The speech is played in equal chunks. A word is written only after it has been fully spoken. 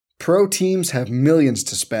Pro teams have millions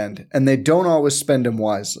to spend, and they don't always spend them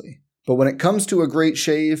wisely. But when it comes to a great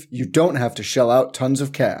shave, you don't have to shell out tons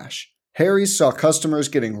of cash. Harry's saw customers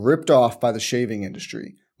getting ripped off by the shaving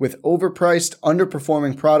industry with overpriced,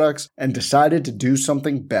 underperforming products and decided to do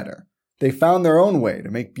something better. They found their own way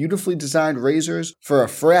to make beautifully designed razors for a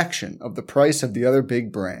fraction of the price of the other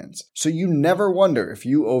big brands, so you never wonder if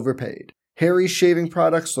you overpaid. Harry's shaving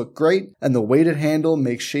products look great, and the weighted handle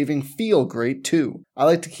makes shaving feel great too. I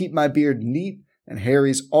like to keep my beard neat, and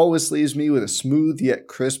Harry's always leaves me with a smooth yet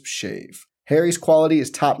crisp shave. Harry's quality is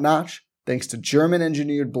top-notch, thanks to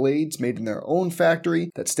German-engineered blades made in their own factory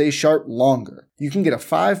that stay sharp longer. You can get a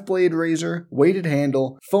 5-blade razor, weighted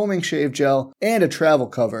handle, foaming shave gel, and a travel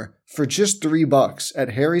cover for just $3 at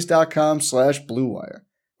harrys.com/bluewire.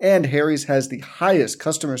 And Harry's has the highest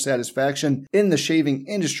customer satisfaction in the shaving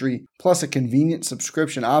industry, plus a convenient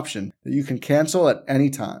subscription option that you can cancel at any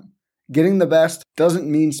time. Getting the best doesn't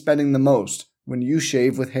mean spending the most when you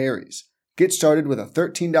shave with Harry's. Get started with a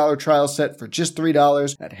 $13 trial set for just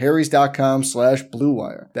 $3 at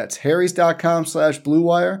harrys.com/bluewire. That's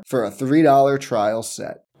harrys.com/bluewire for a $3 trial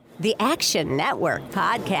set. The Action Network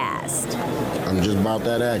Podcast. I'm just about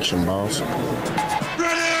that action, boss.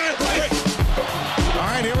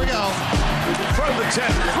 Here we go. From the 10,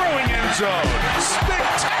 throwing end zone.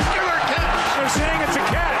 Spectacular catch. They're saying it's a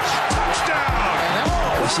catch.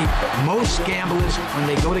 Touchdown. You see, most gamblers, when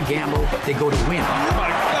they go to gamble, they go to win. Oh, my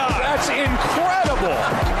God. That's incredible.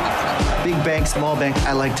 Big bank, small bank,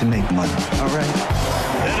 I like to make money. All right.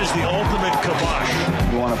 That is the ultimate kibosh.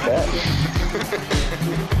 You want to bet?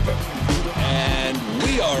 And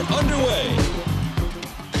we are underway.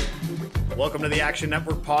 Welcome to the Action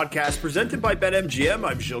Network Podcast, presented by BetMGM.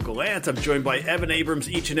 I'm Gilles Gallant. I'm joined by Evan Abrams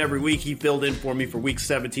each and every week. He filled in for me for weeks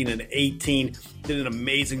 17 and 18. Did an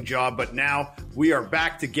amazing job, but now we are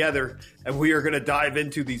back together, and we are going to dive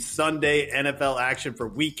into the Sunday NFL action for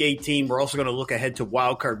Week 18. We're also going to look ahead to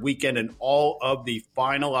Wild Card Weekend and all of the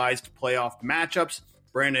finalized playoff matchups.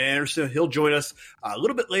 Brandon Anderson, he'll join us a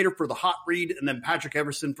little bit later for the hot read, and then Patrick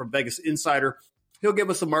Everson from Vegas Insider. He'll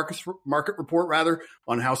give us a market report,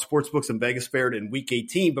 on how sportsbooks in Vegas fared in Week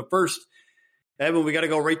 18. But first, Evan, we got to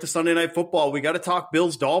go right to Sunday Night Football. We got to talk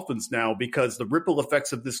Bills-Dolphins now because the ripple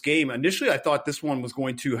effects of this game. Initially, I thought this one was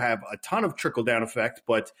going to have a ton of trickle-down effect,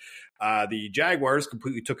 but the Jaguars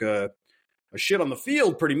completely took a shit on the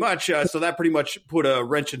field pretty much. So that pretty much put a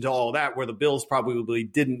wrench into all of that, where the Bills probably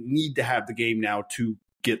didn't need to have the game now to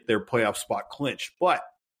get their playoff spot clinched. But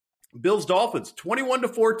Bills-Dolphins,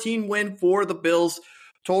 21-14 win for the Bills.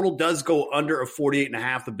 Total does go under a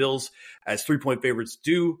 48.5. The Bills, as 3-point favorites,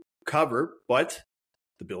 do cover, but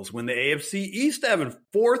the Bills win the AFC East, Evan,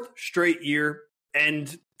 4th straight year.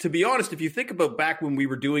 And to be honest, if you think about back when we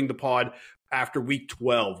were doing the pod after week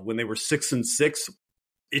 12, when they were 6-6,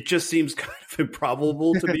 it just seems kind of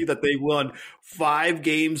improbable to me that they won 5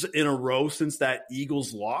 games in a row since that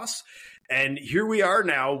Eagles loss. And here we are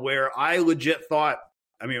now, where I legit thought,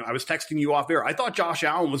 I was texting you off air. I thought Josh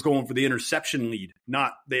Allen was going for the interception lead,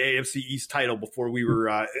 not the AFC East title before we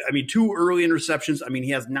were, 2 early interceptions.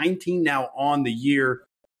 He has 19 now on the year.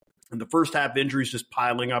 And the first half injuries just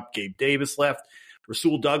piling up. Gabe Davis left.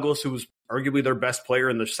 Rasul Douglas, who was arguably their best player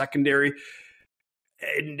in the secondary.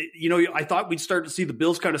 And, I thought we'd start to see the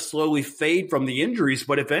Bills kind of slowly fade from the injuries.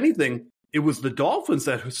 But if anything, it was the Dolphins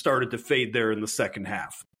that started to fade there in the second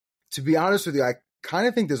half. To be honest with you, I kind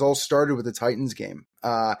of think this all started with the Titans game.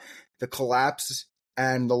 The collapse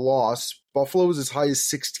and the loss. Buffalo was as high as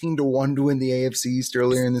 16-1 to win the AFC East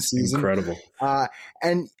earlier in the season. Incredible.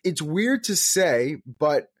 And it's weird to say,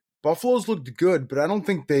 but Buffalo's looked good, but I don't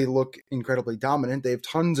think they look incredibly dominant. They have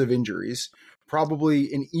tons of injuries,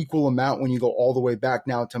 probably an equal amount when you go all the way back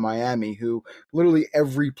now to Miami, who literally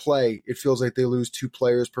every play, it feels like they lose 2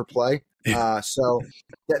 players per play. So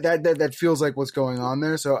that feels like what's going on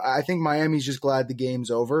there. So I think Miami's just glad the game's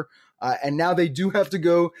over. And now they do have to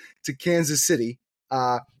go to Kansas City,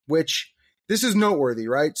 which this is noteworthy,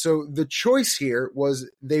 right? So the choice here was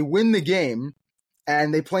they win the game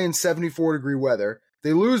and they play in 74-degree weather.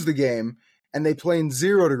 They lose the game and they play in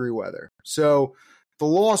 0-degree weather. So the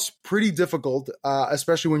loss pretty difficult,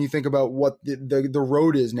 especially when you think about what the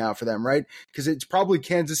road is now for them, right? Because it's probably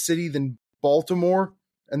Kansas City, then Baltimore,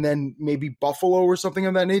 and then maybe Buffalo or something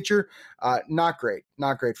of that nature. Not great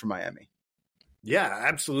for Miami. Yeah,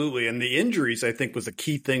 absolutely. And the injuries, I think, was a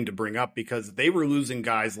key thing to bring up because they were losing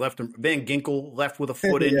guys left. Van Ginkel left with a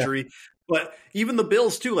foot injury. But even the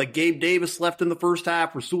Bills, too, like Gabe Davis left in the first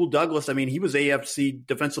half. Rasul Douglas, he was AFC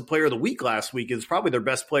Defensive Player of the Week last week. Is probably their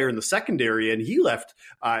best player in the secondary, and he left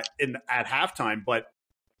at halftime. But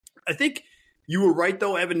I think You were right,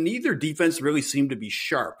 though, Evan. Neither defense really seemed to be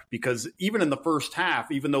sharp because even in the first half,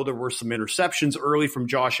 even though there were some interceptions early from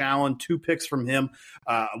Josh Allen, 2 picks from him,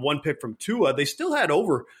 1 pick from Tua, they still had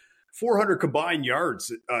over 400 combined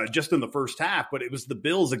yards just in the first half. But it was the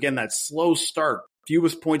Bills, again, that slow start.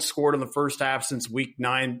 Fewest points scored in the first half since week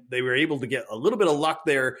 9. They were able to get a little bit of luck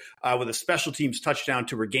there with a special teams touchdown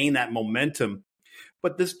to regain that momentum.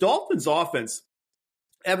 But this Dolphins offense,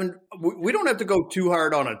 Evan, we don't have to go too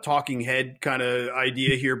hard on a talking head kind of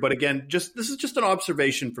idea here. But again, this is just an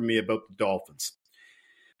observation for me about the Dolphins.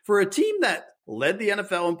 For a team that led the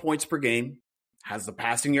NFL in points per game, has the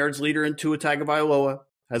passing yards leader in Tua Tagovailoa,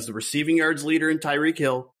 has the receiving yards leader in Tyreek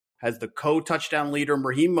Hill, has the co-touchdown leader in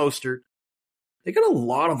Raheem Mostert, they got a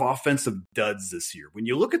lot of offensive duds this year. When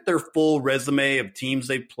you look at their full resume of teams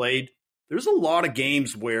they've played, there's a lot of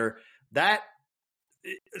games where that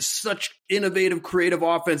such innovative, creative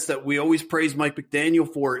offense that we always praise Mike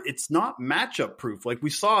McDaniel for, it's not matchup proof. Like we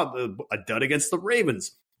saw a dud against the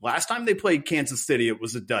Ravens. Last time they played Kansas City, it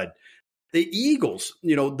was a dud. The Eagles,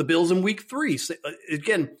 the Bills in week 3.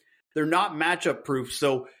 Again, they're not matchup proof.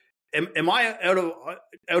 So am I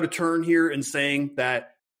out of turn here in saying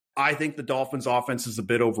that I think the Dolphins offense is a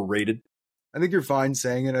bit overrated? I think you're fine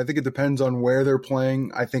saying it. I think it depends on where they're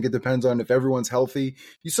playing. I think it depends on if everyone's healthy.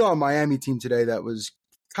 You saw a Miami team today that was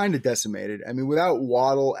kind of decimated. I mean, without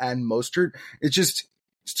Waddle and Mostert, it's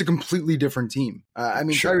a completely different team.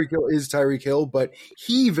 Sure. Tyreek Hill is Tyreek Hill, but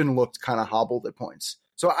he even looked kind of hobbled at points.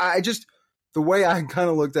 So the way I kind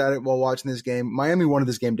of looked at it while watching this game, Miami wanted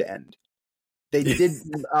this game to end. They did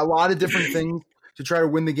a lot of different things to try to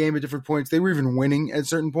win the game at different points. They were even winning at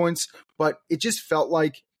certain points, but it just felt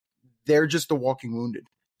like they're just the walking wounded.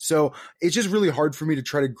 So it's just really hard for me to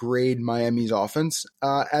try to grade Miami's offense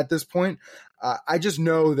at this point. I just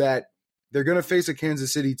know that they're going to face a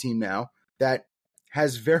Kansas City team now that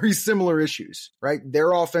has very similar issues, right?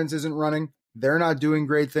 Their offense isn't running. They're not doing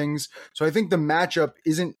great things. So I think the matchup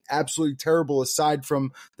isn't absolutely terrible aside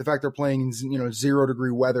from the fact they're playing in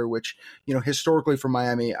 0-degree weather, which, historically for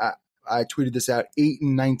Miami, I tweeted this out,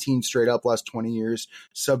 8-19 straight up last 20 years,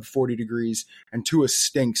 sub 40 degrees, and Tua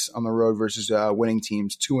stinks on the road versus winning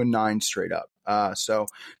teams, 2-9 straight up. So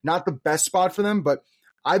not the best spot for them, but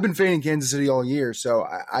I've been fading Kansas City all year. So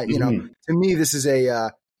to me, this is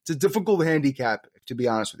it's a difficult handicap, to be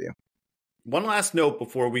honest with you. One last note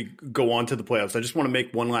before we go on to the playoffs. I just want to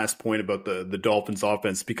make one last point about the Dolphins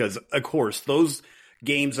offense, because of course those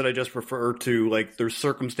games that I just referred to, like there's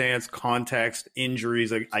circumstance, context,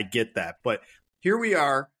 injuries. I get that. But here we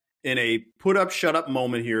are in a put up, shut up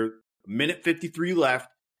moment here. Minute 53 left,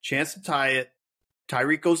 chance to tie it.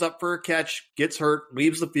 Tyreek goes up for a catch, gets hurt,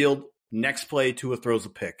 leaves the field. Next play, Tua throws a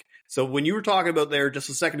pick. So when you were talking about there just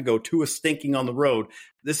a second ago, Tua stinking on the road,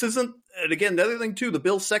 this isn't, and again, the other thing too, the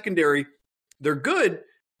Bills secondary, they're good,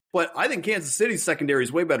 but I think Kansas City's secondary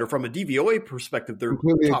is way better from a DVOA perspective. They're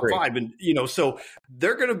completely top agree. 5. And, so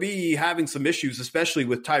they're going to be having some issues, especially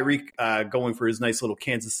with Tyreek going for his nice little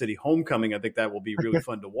Kansas City homecoming. I think that will be really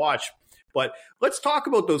fun to watch. But let's talk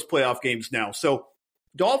about those playoff games now. So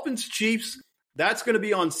Dolphins, Chiefs, that's going to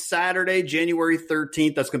be on Saturday, January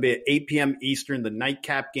 13th. That's going to be at 8 p.m. Eastern, the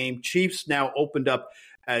nightcap game. Chiefs now opened up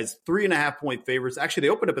as 3.5-point favorites. Actually, they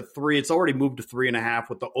opened up at 3. It's already moved to 3.5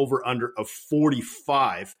 with the over-under of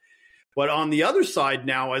 45. But on the other side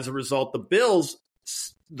now, as a result, the Bills,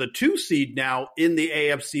 the 2 seed now in the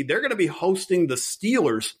AFC, they're going to be hosting the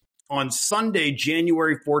Steelers on Sunday,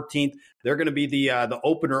 January 14th. They're going to be the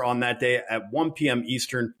opener on that day at 1 p.m.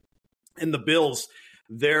 Eastern. And the Bills,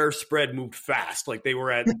 their spread moved fast. Like they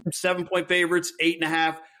were at 7-point favorites,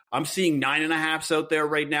 8.5. I'm seeing 9.5s out there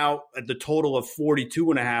right now at the total of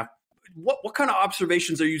 42.5. What kind of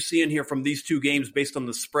observations are you seeing here from these 2 games based on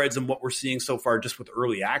the spreads and what we're seeing so far just with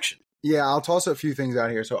early action? Yeah, I'll toss a few things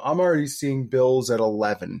out here. So I'm already seeing Bills at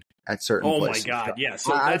 11 at certain places. Oh, my God, yeah.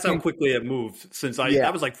 So that's how quickly it moved since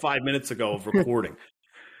that was like 5 minutes ago of recording.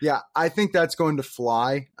 Yeah, I think that's going to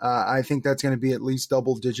fly. I think that's going to be at least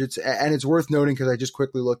double digits. And it's worth noting because I just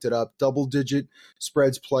quickly looked it up. Double-digit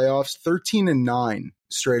spreads playoffs, 13-9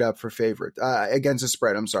 straight up for favorite. Against a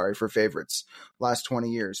spread, for favorites last 20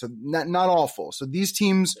 years. So not awful. So these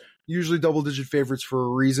teams usually double-digit favorites for a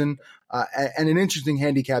reason. And an interesting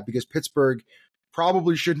handicap because Pittsburgh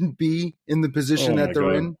probably shouldn't be in the position that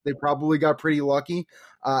they're in. They probably got pretty lucky.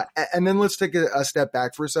 And then let's take a step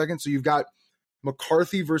back for a second. So you've got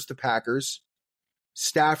McCarthy versus the Packers,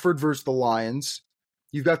 Stafford versus the Lions.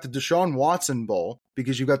 You've got the Deshaun Watson Bowl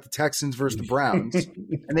because you've got the Texans versus the Browns.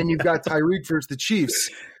 And then you've got Tyreek versus the Chiefs.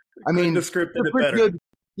 I mean, it's pretty good.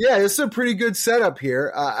 Yeah, it's a pretty good setup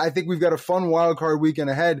here. I think we've got a fun wild card weekend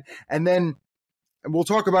ahead. And then and we'll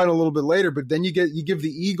talk about it a little bit later, but then you give the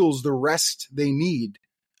Eagles the rest they need,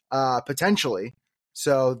 potentially.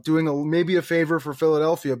 So doing maybe a favor for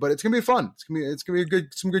Philadelphia, but it's gonna be fun. It's gonna be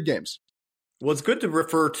some good games. Well, it's good to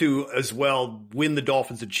refer to as well when the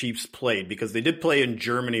Dolphins and Chiefs played, because they did play in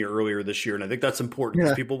Germany earlier this year, and I think that's important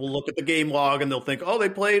because people will look at the game log and they'll think, they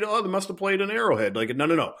must have played in Arrowhead. Like,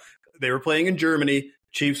 no. They were playing in Germany.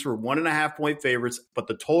 Chiefs were 1.5-point favorites, but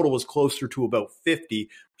the total was closer to about 50. We're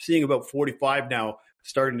seeing about 45 now,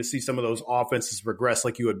 starting to see some of those offenses regress,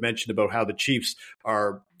 like you had mentioned about how the Chiefs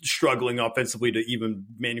are struggling offensively to even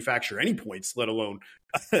manufacture any points, let alone,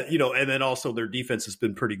 and then also their defense has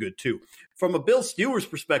been pretty good too. From a Bills Steelers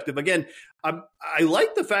perspective, again, I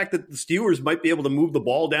like the fact that the Steelers might be able to move the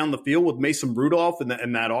ball down the field with Mason Rudolph and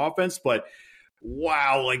that offense, but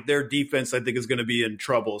wow, like their defense, I think, is going to be in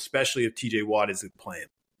trouble, especially if TJ Watt isn't playing.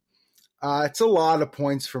 It's a lot of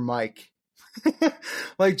points for Mike.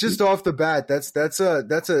 Like just off the bat, that's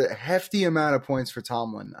a hefty amount of points for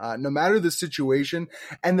Tomlin. No matter the situation,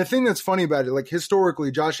 and the thing that's funny about it, like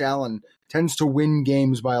historically, Josh Allen tends to win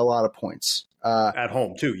games by a lot of points. At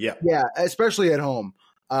home too, yeah, especially at home.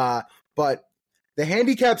 But the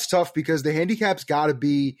handicap's tough because the handicap's got to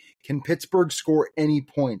be: can Pittsburgh score any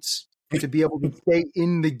points to be able to stay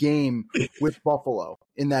in the game with Buffalo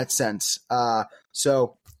in that sense?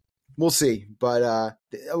 So. We'll see, but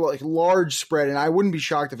like large spread, and I wouldn't be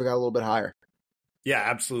shocked if it got a little bit higher. Yeah,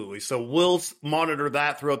 absolutely. So we'll monitor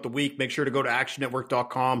that throughout the week. Make sure to go to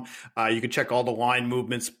actionnetwork.com. You can check all the line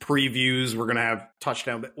movements, previews. We're going to have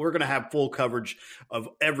touchdown. We're going to have full coverage of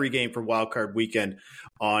every game for Wildcard Weekend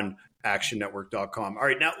on actionnetwork.com. All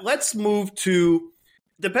right, now let's move to,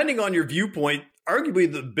 depending on your viewpoint,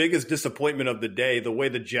 arguably the biggest disappointment of the day, the way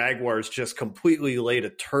the Jaguars just completely laid a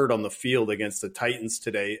turd on the field against the Titans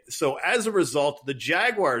today. So as a result, the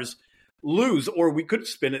Jaguars lose, or we could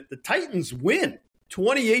spin it, the Titans win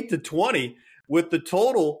 28-20 with the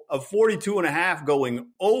total of 42.5 going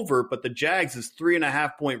over, but the Jags is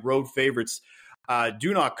 3.5-point road favorites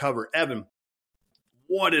do not cover. Evan,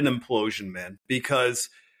 what an implosion, man, because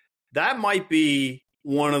that might be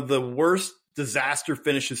one of the worst disaster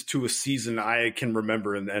finishes to a season I can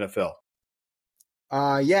remember in the NFL.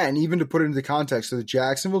 And even to put it into context, so the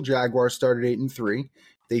Jacksonville Jaguars started 8-3.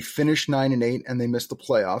 They finished 9-8, and they missed the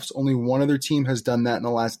playoffs. Only one other team has done that in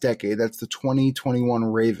the last decade. That's the 2021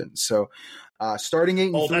 Ravens. So starting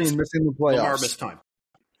 8-3 and missing the playoffs. Lamar missed time.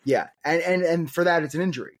 Yeah, and for that, it's an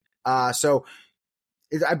injury. So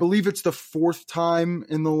I believe it's the fourth time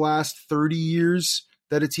in the last 30 years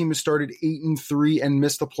that a team has started 8-3 and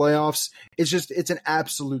missed the playoffs. It's an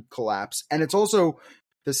absolute collapse. And it's also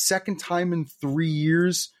the second time in 3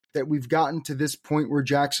 years that we've gotten to this point where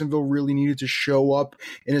Jacksonville really needed to show up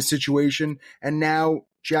in a situation. And now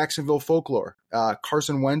Jacksonville folklore,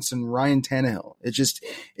 Carson Wentz and Ryan Tannehill.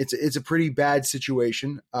 It's a pretty bad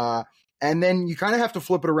situation. And then you kind of have to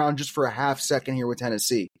flip it around just for a half second here with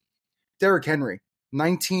Tennessee. Derrick Henry,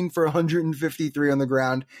 19 for 153 on the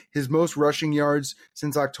ground, his most rushing yards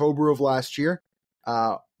since October of last year.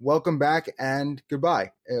 Welcome back and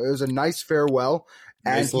goodbye. It was a nice farewell,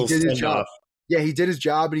 and he did his job. Yeah, he did his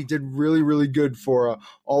job, and he did really, really good for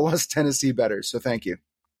all us Tennessee bettors. So thank you.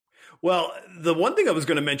 Well, the one thing I was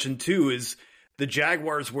going to mention too is the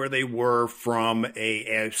Jaguars, where they were from a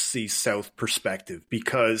AFC South perspective,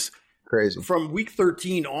 because crazy. From week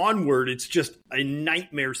 13 onward, it's just a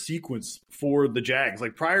nightmare sequence for the Jags.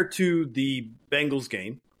 Like prior to the Bengals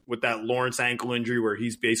game with that Lawrence ankle injury where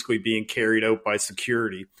he's basically being carried out by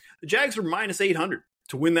security, the Jags were minus 800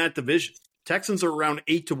 to win that division. Texans are around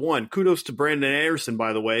 8-1. Kudos to Brandon Anderson,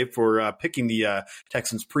 by the way, for picking the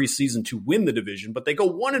Texans preseason to win the division. But they go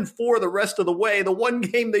 1-4 the rest of the way. The one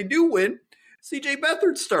game they do win, CJ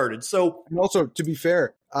Beathard started. So, and also, to be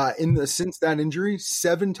fair, since that injury,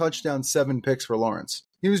 7 touchdowns, 7 picks for Lawrence.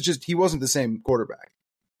 He wasn't the same quarterback.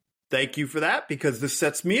 Thank you for that, because this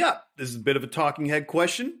sets me up. This is a bit of a talking head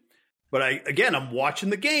question, but I'm watching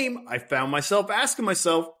the game. I found myself asking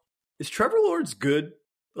myself, is Trevor Lawrence good?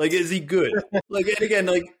 Like, is he good? Like, and again,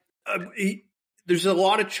 there's a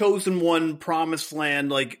lot of chosen one, promised land,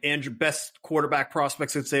 like Andrew, best quarterback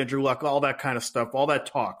prospects since Andrew Luck, all that kind of stuff, all that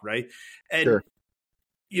talk, right? And sure.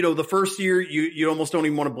 The first year, you almost don't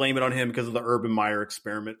even want to blame it on him because of the Urban Meyer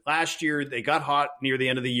experiment. Last year, they got hot near the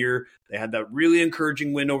end of the year. They had that really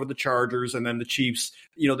encouraging win over the Chargers, and then the Chiefs.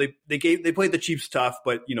 They played the Chiefs tough,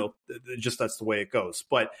 but just that's the way it goes.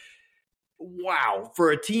 But wow, for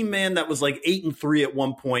a team, man, that was like 8-3 at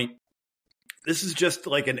one point, this is just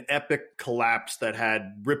like an epic collapse that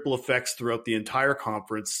had ripple effects throughout the entire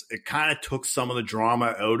conference. It kind of took some of the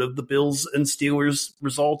drama out of the Bills and Steelers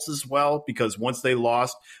results as well, because once they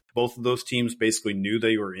lost, both of those teams basically knew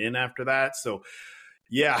they were in after that. So,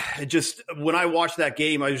 yeah, when I watched that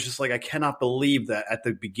game, I was just like, I cannot believe that at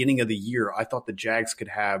the beginning of the year, I thought the Jags could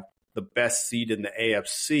have the best seed in the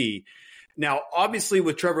AFC. Now, obviously,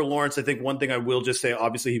 with Trevor Lawrence, I think one thing I will just say,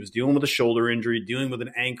 obviously, he was dealing with a shoulder injury, dealing with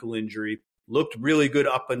an ankle injury. Looked really good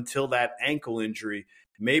up until that ankle injury.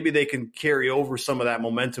 Maybe they can carry over some of that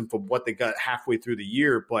momentum from what they got halfway through the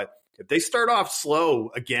year. But if they start off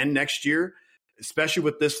slow again next year, especially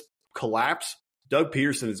with this collapse, Doug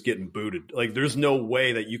Peterson is getting booted. Like, there's no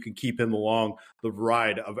way that you can keep him along the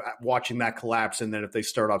ride of watching that collapse. And then if they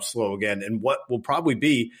start off slow again, and what will probably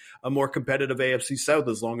be a more competitive AFC South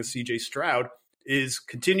as long as CJ Stroud is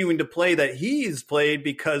continuing to play that he's played,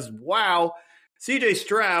 because, wow, CJ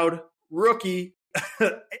Stroud, rookie,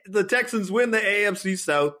 the Texans win the AFC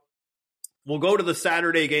South. We'll go to the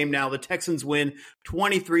Saturday game now. The Texans win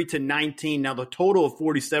 23-19. Now the total of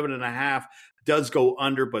 47.5 does go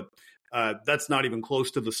under, but that's not even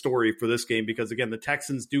close to the story for this game, because again, the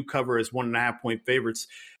Texans do cover as 1.5-point favorites,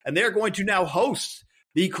 and they're going to now host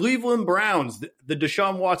the Cleveland Browns, the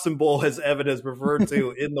Deshaun Watson Bowl, as Evan has referred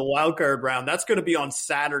to in the wildcard round. That's going to be on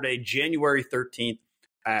Saturday, January 13th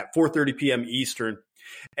at 4:30 p.m. Eastern.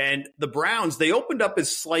 And the Browns, they opened up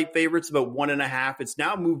as slight favorites, about 1.5. It's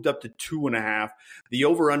now moved up to 2.5. The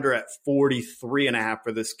over-under at 43.5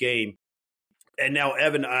 for this game. And now,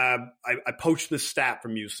 Evan, I poached this stat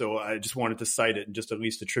from you, so I just wanted to cite it and just at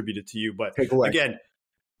least attribute it to you. But again,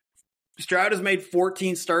 Stroud has made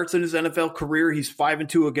 14 starts in his NFL career. He's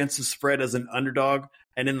 5-2 against the spread as an underdog.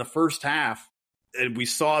 And in the first half, and we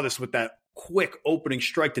saw this with that quick opening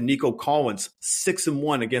strike to Nico Collins,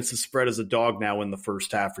 6-1 against the spread as a dog now in the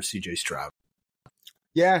first half for CJ Stroud.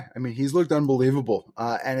 Yeah, I mean, he's looked unbelievable.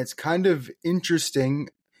 And it's kind of interesting.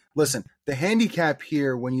 Listen, the handicap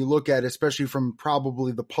here, when you look at it, especially from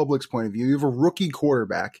probably the public's point of view, you have a rookie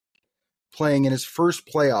quarterback playing in his first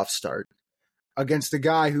playoff start against a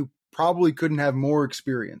guy who probably couldn't have more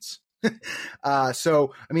experience.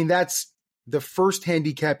 So, I mean, that's the first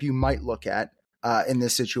handicap you might look at in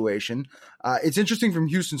this situation. It's interesting from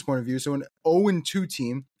Houston's point of view. So an 0-2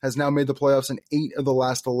 team has now made the playoffs in 8 of the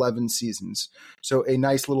last 11 seasons. So a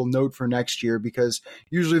nice little note for next year, because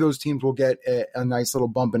usually those teams will get a nice little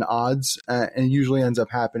bump in odds, and it usually ends up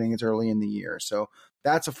happening it's early in the year. So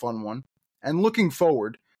that's a fun one. And looking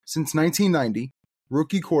forward, since 1990,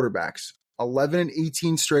 rookie quarterbacks,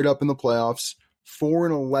 11-18 straight up in the playoffs,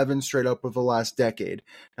 4-11 straight up with the last decade.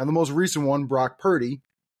 Now the most recent one, Brock Purdy,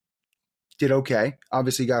 did okay.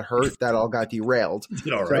 Obviously got hurt. That all got derailed.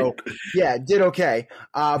 All right. So, yeah, did okay.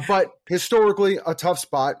 But historically, a tough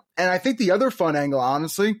spot. And I think the other fun angle,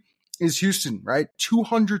 honestly, is Houston, right?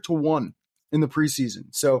 200-1 in the preseason.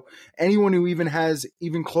 So anyone who even has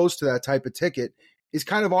even close to that type of ticket is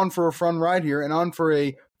kind of on for a fun ride here and on for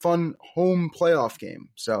a fun home playoff game.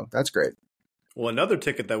 So that's great. Well, another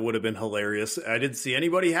ticket that would have been hilarious, I didn't see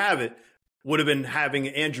anybody have it, would have been having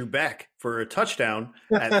Andrew Beck for a touchdown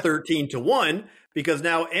at 13-1, because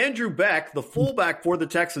now Andrew Beck, the fullback for the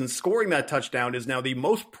Texans, scoring that touchdown is now the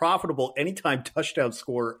most profitable anytime touchdown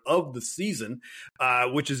scorer of the season,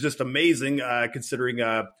 which is just amazing considering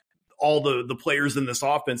all the players in this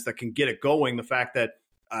offense that can get it going. The fact that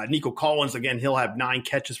Nico Collins, again, he'll have 9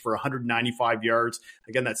 catches for 195 yards.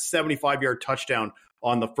 Again, that 75-yard touchdown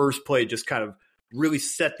on the first play just kind of really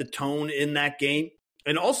set the tone in that game.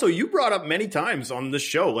 And also, you brought up many times on this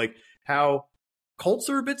show, like how Colts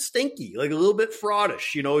are a bit stinky, like a little bit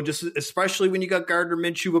fraudish, just especially when you got Gardner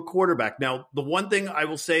Minshew a quarterback. Now, the one thing I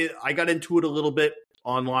will say, I got into it a little bit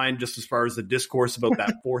online just as far as the discourse about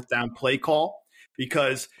that 4th down play call,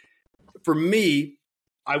 because for me,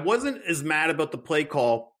 I wasn't as mad about the play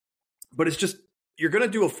call, but it's just, you're going to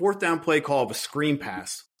do a 4th down play call of a screen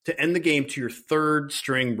pass to end the game to your 3rd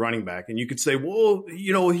string running back. And you could say, well,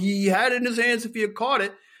 he had it in his hands if he had caught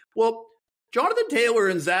it. Well, Jonathan Taylor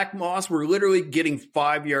and Zach Moss were literally getting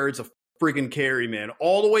 5 yards of friggin' carry, man,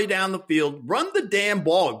 all the way down the field. Run the damn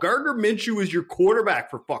ball. Gardner Minshew is your quarterback,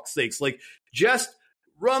 for fuck's sakes. Like, just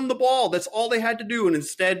run the ball. That's all they had to do. And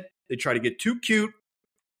instead, they try to get too cute.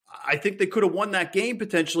 I think they could have won that game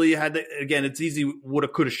potentially. Again, it's easy, woulda,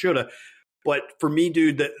 coulda, shoulda. But for me,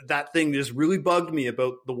 dude, that thing just really bugged me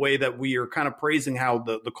about the way that we are kind of praising how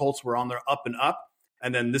the Colts were on their up and up.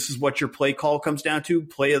 And then this is what your play call comes down to,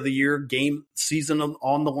 play of the year, game, season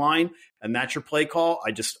on the line. And that's your play call.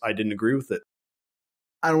 I didn't agree with it.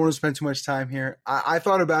 I don't want to spend too much time here. I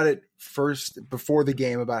thought about it first before the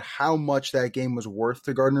game about how much that game was worth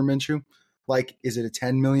to Gardner Minshew. Like, is it a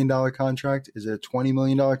 $10 million contract? Is it a $20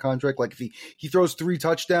 million contract? Like, if he throws 3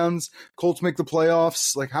 touchdowns, Colts make the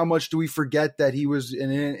playoffs. Like, how much do we forget that he was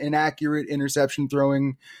an inaccurate interception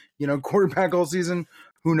throwing, quarterback all season?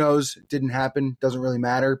 Who knows? It didn't happen. Doesn't really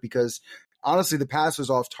matter because, honestly, the pass was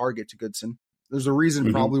off target to Goodson. There's a reason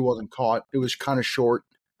it probably wasn't caught. It was kind of short.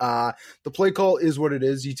 The play call is what it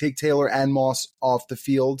is. You take Taylor and Moss off the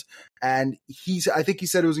field, and I think he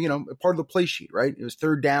said it was, part of the play sheet, right? It was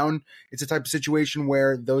 3rd down. It's a type of situation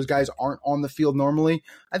where those guys aren't on the field normally.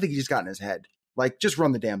 I think he just got in his head. Like, just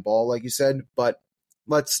run the damn ball, like you said, but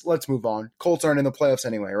let's move on. Colts aren't in the playoffs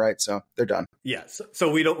anyway, right? So they're done. Yeah. So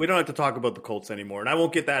we don't have to talk about the Colts anymore, and I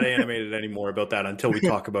won't get that animated anymore about that until we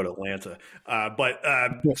talk about Atlanta. But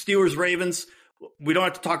Steelers, Ravens, we don't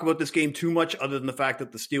have to talk about this game too much other than the fact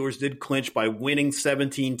that the Steelers did clinch by winning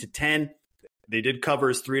 17-10. They did cover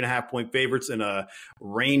as 3.5-point favorites in a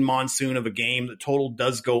rain monsoon of a game. The total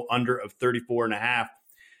does go under of 34.5.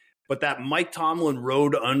 But that Mike Tomlin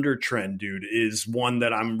road under trend, dude, is one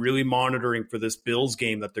that I'm really monitoring for this Bills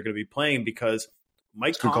game that they're going to be playing, because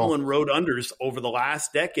Mike Tomlin road unders over the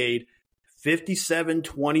last decade, 57,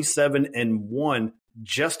 27, and 1,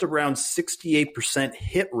 just around 68%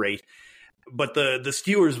 hit rate. But the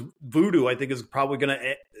Steelers voodoo, I think, is probably going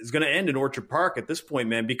to end in Orchard Park at this point,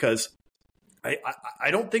 man, because I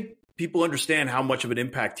don't think people understand how much of an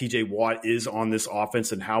impact TJ Watt is on this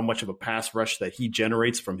offense and how much of a pass rush that he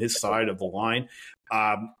generates from his side of the line.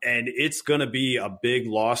 And it's going to be a big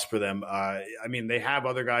loss for them. I mean, they have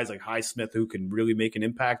other guys like Highsmith who can really make an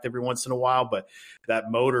impact every once in a while, but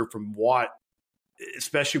that motor from Watt,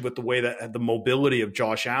 especially with the way that the mobility of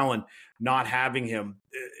Josh Allen, not having him,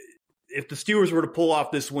 if the Steelers were to pull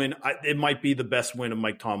off this win, it might be the best win of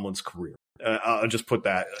Mike Tomlin's career. I'll just put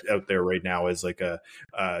that out there right now as like a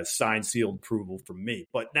signed, sealed approval from me.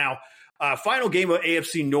 But now, final game of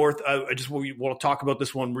AFC North, we'll talk about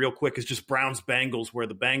this one real quick, is just Browns-Bengals, where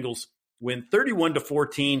the Bengals win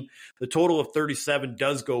 31-14. The total of 37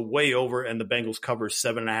 does go way over, and the Bengals cover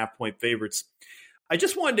 7.5-point favorites. I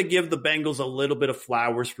just wanted to give the Bengals a little bit of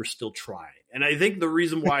flowers for still trying. And I think the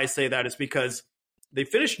reason why I say that is because they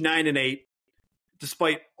finished 9-8,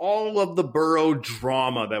 despite all of the Burrow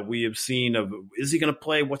drama that we have seen of, is he going to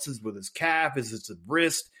play? What's with his calf? Is it his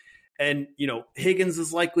wrist? And, Higgins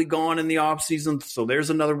is likely gone in the offseason, so there's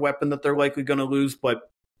another weapon that they're likely going to lose. But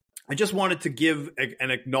I just wanted to give and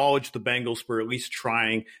acknowledge the Bengals for at least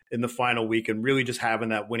trying in the final week and really just having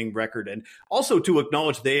that winning record. And also to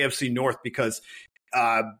acknowledge the AFC North, because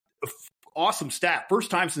awesome stat.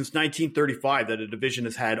 First time since 1935 that a division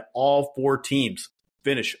has had all 4 teams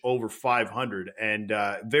finish over 500, and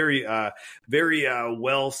very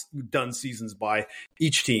well done seasons by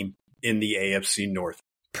each team in the AFC North.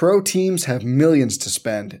 Pro teams have millions to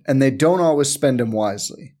spend, and they don't always spend them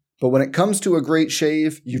wisely. But when it comes to a great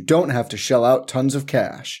shave, you don't have to shell out tons of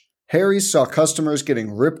cash. Harry's saw customers getting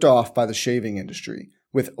ripped off by the shaving industry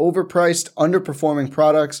with overpriced, underperforming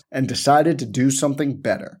products and decided to do something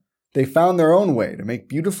better. They found their own way to make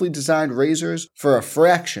beautifully designed razors for a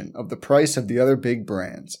fraction of the price of the other big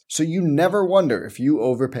brands, so you never wonder if you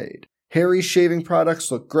overpaid. Harry's shaving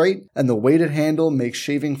products look great, and the weighted handle makes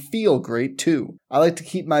shaving feel great too. I like to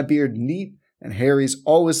keep my beard neat, and Harry's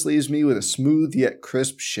always leaves me with a smooth yet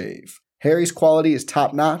crisp shave. Harry's quality is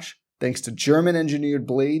top-notch, thanks to German-engineered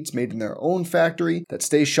blades made in their own factory that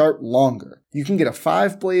stay sharp longer. You can get a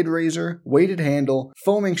 5-blade razor, weighted handle,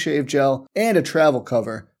 foaming shave gel, and a travel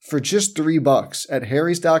cover for just $3 at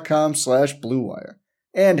harrys.com/bluewire.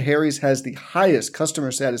 And Harry's has the highest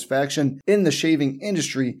customer satisfaction in the shaving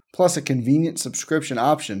industry, plus a convenient subscription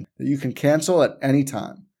option that you can cancel at any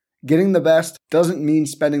time. Getting the best doesn't mean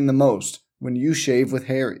spending the most when you shave with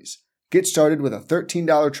Harry's. Get started with a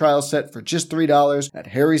 $13 trial set for just $3 at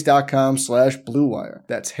harrys.com/bluewire.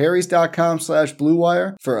 That's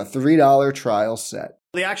harrys.com/bluewire for a $3 trial set.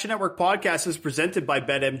 The Action Network podcast is presented by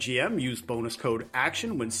BetMGM. Use bonus code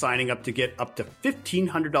ACTION when signing up to get up to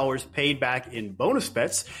 $1,500 paid back in bonus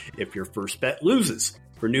bets if your first bet loses.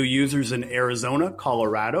 For new users in Arizona,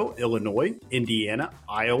 Colorado, Illinois, Indiana,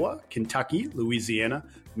 Iowa, Kentucky, Louisiana,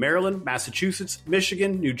 Maryland, Massachusetts,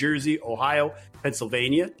 Michigan, New Jersey, Ohio,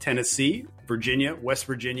 Pennsylvania, Tennessee, Virginia, West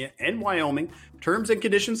Virginia, and Wyoming. Terms and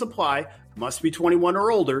conditions apply. Must be 21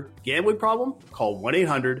 or older. Gambling problem? Call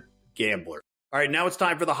 1-800-GAMBLER. All right, now it's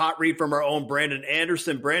time for the hot read from our own Brandon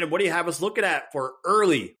Anderson. Brandon, what do you have us looking at for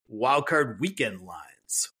early wildcard weekend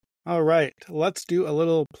lines? All right, let's do a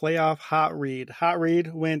little playoff hot read. Hot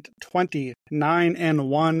read went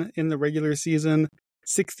 29-1 in the regular season,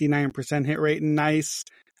 69% hit rate. Nice.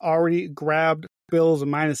 Already grabbed Bills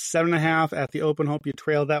 -7.5 at the open. Hope you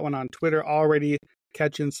trailed that one on Twitter already.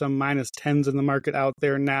 catching some -10s in the market out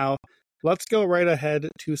there now. Let's go right ahead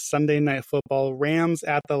to Sunday Night Football. Rams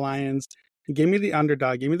at the Lions. Give me the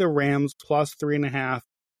underdog. Give me the Rams plus 3.5.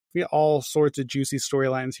 We got all sorts of juicy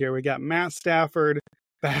storylines here. We got Matt Stafford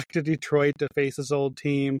back to Detroit to face his old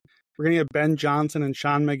team. We're going to get Ben Johnson and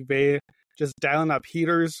Sean McVay just dialing up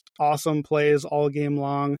heaters, awesome plays all game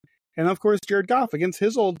long. And of course, Jared Goff against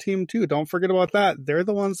his old team too. Don't forget about that. They're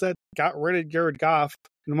the ones that got rid of Jared Goff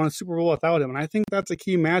and won a Super Bowl without him. And I think that's a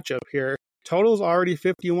key matchup here. Total's already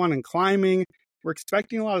 51 and climbing. We're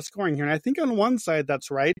expecting a lot of scoring here. And I think on one side, that's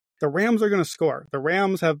right. The Rams are going to score. The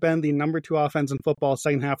Rams have been the number 2 offense in football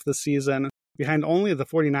second half of the season, behind only the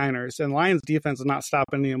 49ers. And Lions defense is not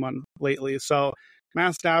stopping anyone lately. So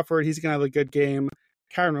Matt Stafford, he's going to have a good game.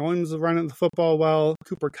 Kyren Williams is running the football well.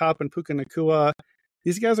 Cooper Kupp and Puka Nacua.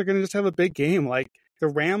 These guys are going to just have a big game. Like the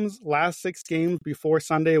Rams' last 6 games before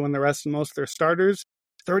Sunday when they rested most of their starters,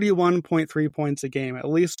 31.3 points a game, at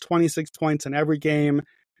least 26 points in every game.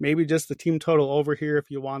 Maybe just the team total over here if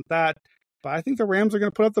you want that. But I think the Rams are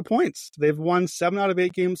going to put up the points. They've won 7 out of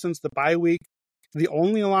 8 games since the bye week. The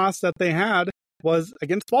only loss that they had was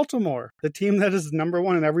against Baltimore, the team that is number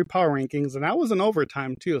 1 in every power rankings, and that was in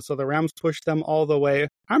overtime too. So the Rams pushed them all the way.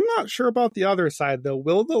 I'm not sure about the other side though.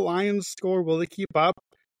 Will the Lions score? Will they keep up?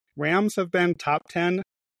 Rams have been top 10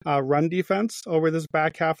 run defense over this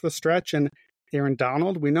back half of the stretch, and Aaron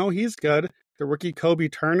Donald, we know he's good. The rookie Kobe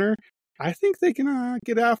Turner, I think they can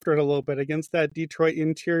get after it a little bit against that Detroit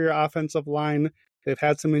interior offensive line. They've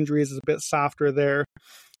had some injuries, it's a bit softer there.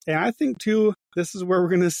 And I think, too, this is where we're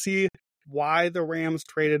going to see why the Rams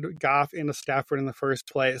traded Goff into Stafford in the first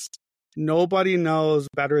place. Nobody knows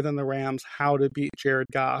better than the Rams how to beat Jared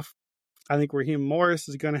Goff. I think Raheem Morris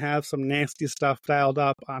is going to have some nasty stuff dialed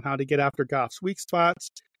up on how to get after Goff's weak spots.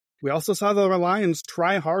 We also saw the Lions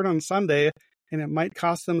try hard on Sunday, and it might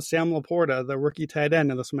cost them Sam Laporta, the rookie tight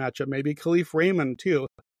end in this matchup, maybe Khalif Raymond too.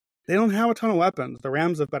 They don't have a ton of weapons. The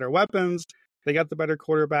Rams have better weapons. They got the better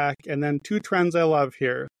quarterback. And then 2 trends I love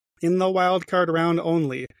here. In the wild card round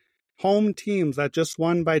only, home teams that just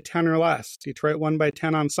won by 10 or less. Detroit won by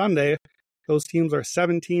 10 on Sunday. Those teams are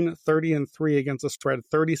 17, 30, and 3 against the spread.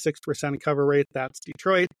 36% cover rate. That's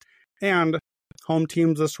Detroit. And home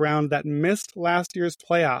teams this round that missed last year's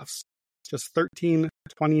playoffs. Just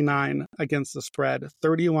 13-29 against the spread,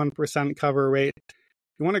 31% cover rate.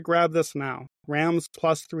 You want to grab this now. Rams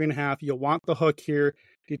plus 3.5. You want the hook here.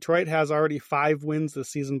 Detroit has already 5 wins this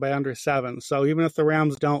season by under 7. So even if the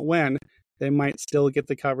Rams don't win, they might still get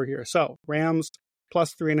the cover here. So Rams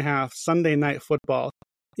plus 3.5, Sunday Night Football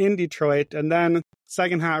in Detroit. And then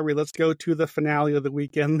second hot read, let's go to the finale of the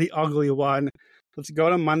weekend, the ugly one. Let's go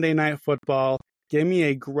to Monday Night Football. Give me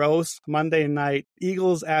a gross Monday night.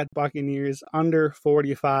 Eagles at Buccaneers under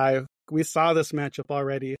 45. We saw this matchup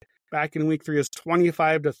already. Back in week 3 is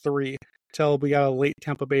 25-3 till we got a late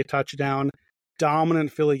Tampa Bay touchdown.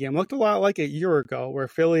 Dominant Philly game. Looked a lot like a year ago where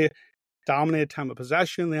Philly dominated time of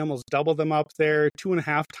possession. They almost doubled them up there.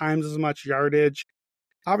 2.5 times as much yardage.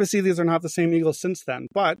 Obviously, these are not the same Eagles since then,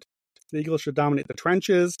 but the Eagles should dominate the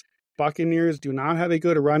trenches. Buccaneers do not have a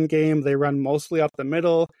good run game. They run mostly up the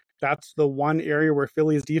middle. That's the one area where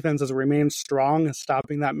Philly's defense has remained strong,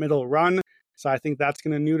 stopping that middle run. So I think that's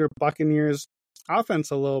going to neuter Buccaneers'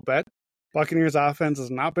 offense a little bit. Buccaneers' offense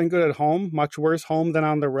has not been good at home, much worse home than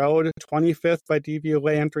on the road. 25th by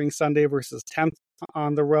DVOA entering Sunday versus 10th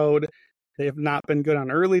on the road. They have not been good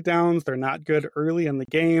on early downs. They're not good early in the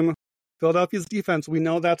game. Philadelphia's defense, we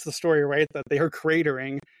know that's the story, right? That they are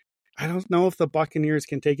cratering. I don't know if the Buccaneers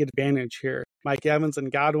can take advantage here. Mike Evans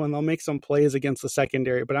and Godwin, they'll make some plays against the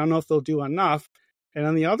secondary, but I don't know if they'll do enough. And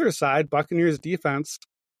on the other side, Buccaneers defense,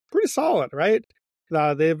 pretty solid, right?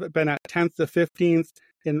 They've been at 10th to 15th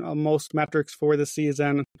in most metrics for the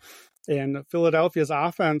season. And Philadelphia's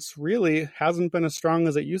offense really hasn't been as strong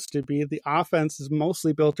as it used to be. The offense is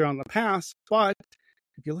mostly built around the pass, but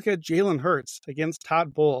if you look at Jalen Hurts against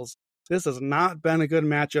Todd Bowles, this has not been a good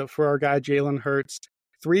matchup for our guy Jalen Hurts.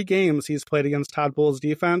 3 games he's played against Todd Bowles'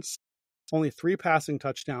 defense, only 3 passing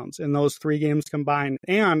touchdowns in those 3 games combined,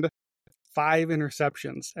 and 5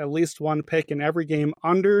 interceptions, at least 1 pick in every game,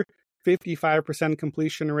 under 55%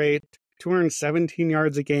 completion rate, 217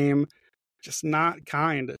 yards a game. Just not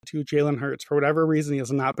kind to Jalen Hurts. For whatever reason, he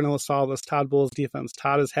has not been able to solve this Todd Bowles defense.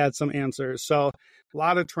 Todd has had some answers. So a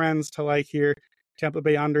lot of trends to like here. Tampa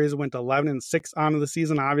Bay unders went 11-6 on the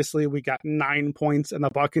season. Obviously, we got 9 points in the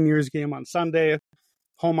Buccaneers game on Sunday.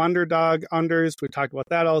 Home underdog unders. We talked about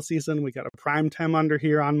that all season. We got a primetime under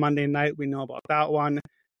here on Monday night. We know about that one.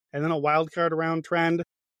 And then a wild card round trend.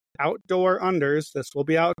 Outdoor unders. This will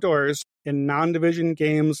be outdoors in non-division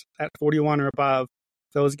games at 41 or above.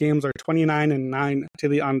 Those games are 29-9 to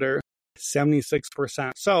the under,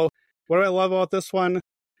 76%. So what do I love about this one?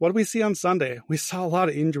 What did we see on Sunday? We saw a lot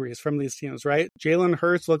of injuries from these teams, right? Jalen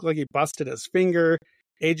Hurts looked like he busted his finger.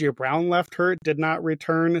 A.J. Brown left hurt, did not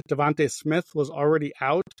return. Devontae Smith was already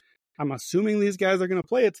out. I'm assuming these guys are going to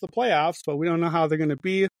play. It's the playoffs, but we don't know how they're going to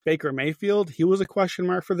be. Baker Mayfield, he was a question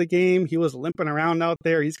mark for the game. He was limping around out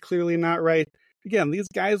there. He's clearly not right. Again, these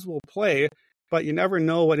guys will play, but you never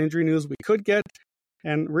know what injury news we could get.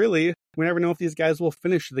 And really, we never know if these guys will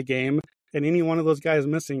finish the game. And any one of those guys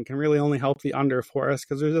missing can really only help the under for us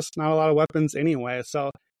because there's just not a lot of weapons anyway. So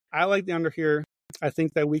I like the under here. I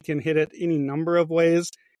think that we can hit it any number of ways.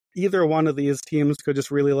 Either one of these teams could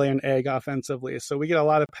just really lay an egg offensively. So we get a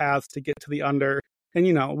lot of paths to get to the under. And,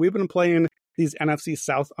 you know, we've been playing these NFC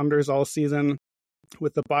South unders all season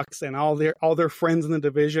with the Bucs and all their friends in the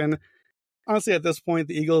division. Honestly, at this point,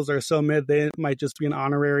 the Eagles are so mid, they might just be an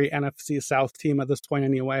honorary NFC South team at this point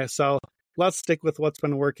anyway. So let's stick with what's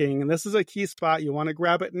been working. And this is a key spot. You want to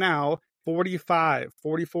grab it now. 45,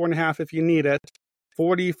 44.5 if you need it.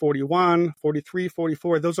 40, 41, 43,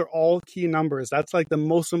 44. Those are all key numbers. That's like the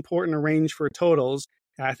most important range for totals.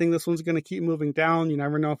 And I think this one's going to keep moving down. You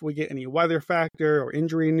never know if we get any weather factor or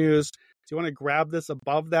injury news. So you want to grab this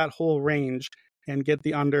above that whole range and get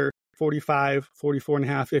the under 45,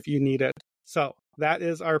 44.5 if you need it. So that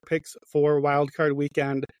is our picks for wildcard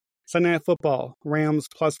weekend. Sunday Night Football, Rams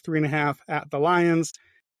plus 3.5 at the Lions.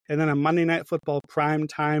 And then a Monday Night Football prime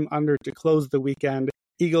time under to close the weekend.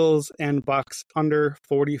 Eagles and Bucks under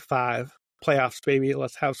 45. Playoffs, baby.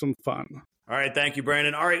 Let's have some fun. All right, thank you,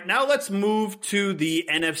 Brandon. All right, now let's move to the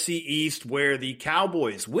NFC East, where the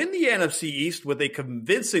Cowboys win the NFC East with a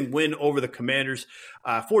convincing win over the Commanders,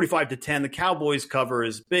 45-10. The Cowboys cover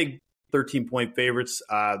as big 13-point favorites.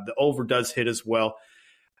 The over does hit as well.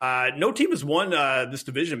 No team has won this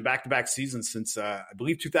division back-to-back seasons since, I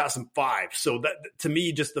believe, 2005. So that, to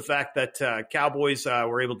me, just the fact that Cowboys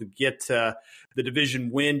were able to get the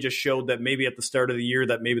division win just showed that maybe at the start of the year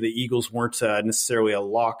that maybe the Eagles weren't necessarily a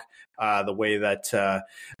lock the way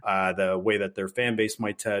that their fan base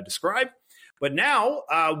might describe. But now,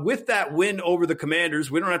 with that win over the Commanders,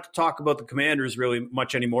 we don't have to talk about the Commanders really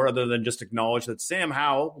much anymore other than just acknowledge that Sam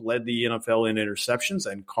Howell led the NFL in interceptions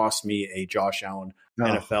and cost me a Josh Allen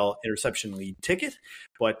NFL interception lead ticket.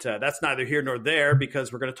 But that's neither here nor there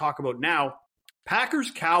because we're going to talk about now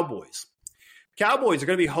Packers-Cowboys. Cowboys are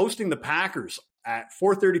going to be hosting the Packers at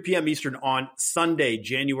 4:30 p.m. Eastern on Sunday,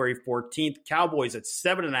 January 14th. Cowboys at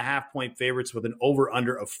 7.5-point favorites with an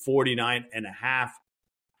over-under of 49.5.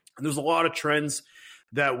 And there's a lot of trends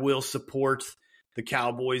that will support the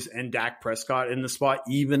Cowboys and Dak Prescott in the spot,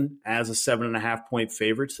 even as a 7.5-point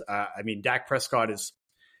favorite. I mean, Dak Prescott is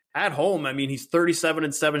at home. I mean, he's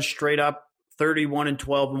 37-7 straight up,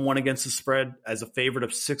 31-12-1 against the spread as a favorite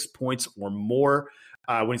of 6 points or more.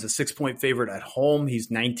 When he's a 6-point favorite at home, he's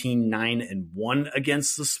 19-9-1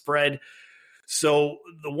 against the spread. So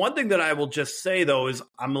the one thing that I will just say, though, is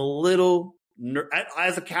I'm a little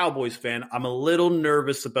as a Cowboys fan, I'm a little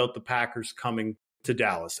nervous about the Packers coming to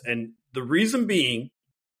Dallas. And the reason being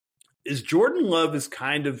is Jordan Love has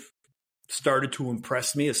kind of started to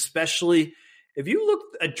impress me, especially if you look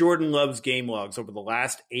at Jordan Love's game logs over the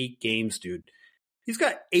last 8 games, dude. He's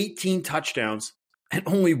got 18 touchdowns and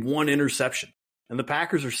only 1 interception. And the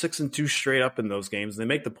Packers are 6-2 straight up in those games. They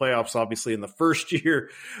make the playoffs, obviously, in the first year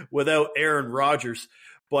without Aaron Rodgers.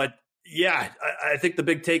 But, yeah, I think the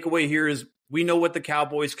big takeaway here is we know what the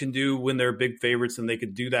Cowboys can do when they're big favorites, and they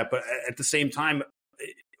could do that. But at the same time,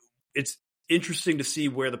 it's interesting to see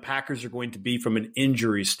where the Packers are going to be from an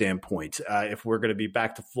injury standpoint. If we're going to be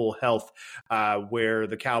back to full health, where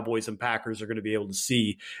the Cowboys and Packers are going to be able to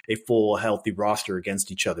see a full healthy roster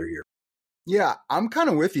against each other here. Yeah, I'm kind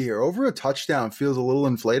of with you here. Over a touchdown feels a little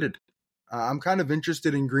inflated. I'm kind of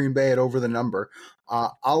interested in Green Bay at over the number.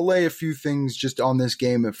 I'll lay a few things just on this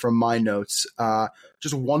game from my notes.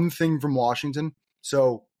 Just one thing from Washington.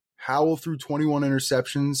 So Howell threw 21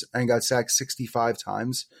 interceptions and got sacked 65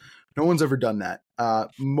 times. No one's ever done that.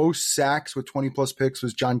 Most sacks with 20-plus picks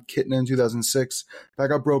was John Kitna in 2006. That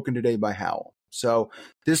got broken today by Howell. So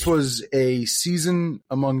this was a season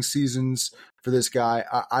among seasons for this guy.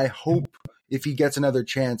 I hope if he gets another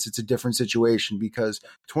chance, it's a different situation because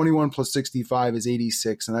 21 plus 65 is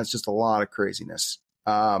 86, and that's just a lot of craziness.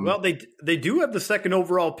 Well, they do have the second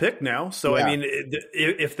overall pick now. So, yeah. I mean,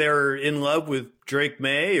 if they're in love with Drake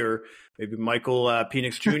May or maybe Michael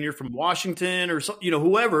Penix Jr. from Washington or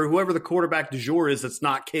whoever the quarterback du jour is that's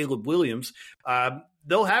not Caleb Williams,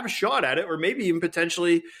 they'll have a shot at it, or maybe even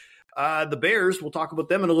potentially the Bears. We'll talk about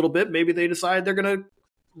them in a little bit. Maybe they decide they're going to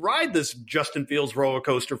ride this Justin Fields roller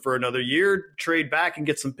coaster for another year, trade back and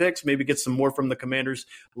get some picks, maybe get some more from the Commanders.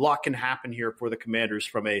 A lot can happen here for the Commanders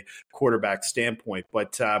from a quarterback standpoint.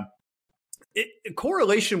 But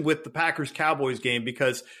correlation with the Packers-Cowboys game,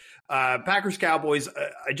 because Packers-Cowboys,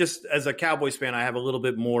 as a Cowboys fan, I have a little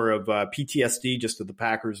bit more of PTSD just of the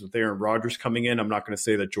Packers with Aaron Rodgers coming in. I'm not going to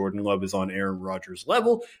say that Jordan Love is on Aaron Rodgers'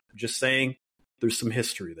 level. I'm just saying there's some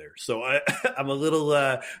history there. So I'm a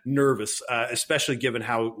little nervous, especially given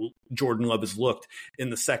how Jordan Love has looked in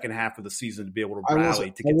the second half of the season to be able to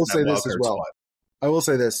rally to get to that wild card spot. I will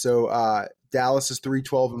say this. So Dallas is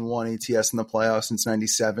 3-12-1 ATS in the playoffs since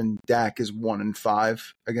 97. Dak is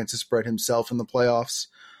 1-5 against the spread himself in the playoffs.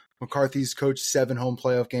 McCarthy's coached 7 home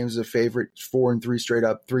playoff games as a favorite, 4-3 straight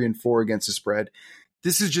up, 3-4 against the spread.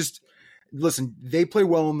 This is just, listen, they play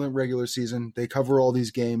well in the regular season. They cover all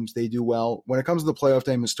these games. They do well. When it comes to the playoff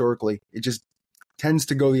game historically, it just tends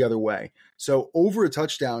to go the other way. So over a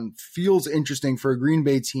touchdown feels interesting for a Green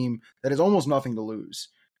Bay team that has almost nothing to lose.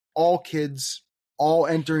 All kids, all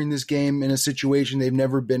entering this game in a situation they've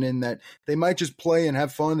never been in, that they might just play and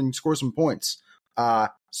have fun and score some points.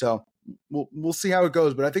 So we'll see how it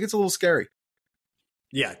goes, but I think it's a little scary.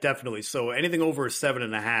 Yeah, definitely. So anything over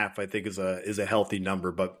 7.5, I think is a healthy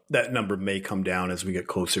number, but that number may come down as we get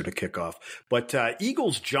closer to kickoff. But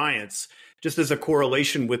Eagles-Giants, just as a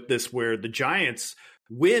correlation with this, where the Giants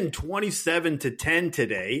win 27-10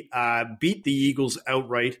 today, beat the Eagles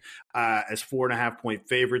outright as 4.5-point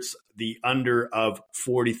favorites. The under of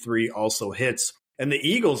 43 also hits. And the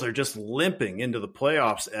Eagles are just limping into the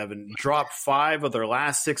playoffs, Evan. Dropped 5 of their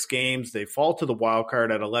last 6 games. They fall to the wild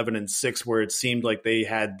card at 11-6, where it seemed like they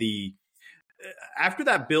had after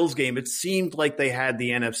that Bills game, it seemed like they had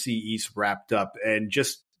the NFC East wrapped up. And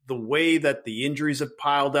just the way that the injuries have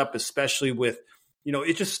piled up, especially with,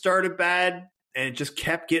 it just started bad and it just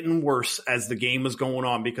kept getting worse as the game was going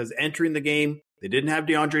on, because entering the game, they didn't have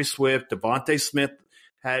DeAndre Swift. Devontae Smith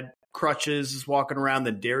had crutches, is walking around.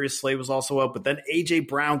 Then Darius Slay was also out, but then A.J.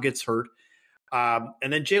 Brown gets hurt. And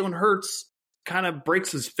then Jalen Hurts kind of breaks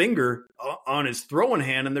his finger on his throwing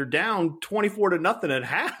hand, and they're down 24-0 at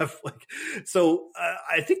half. So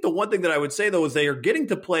I think the one thing that I would say, though, is they are getting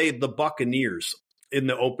to play the Buccaneers in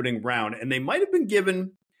the opening round, and they might have been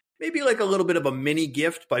given maybe like a little bit of a mini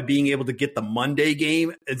gift by being able to get the Monday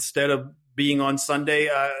game instead of being on Sunday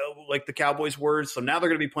like the Cowboys were. So now they're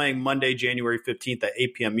going to be playing Monday, January 15th at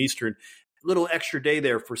 8 p.m. Eastern. A little extra day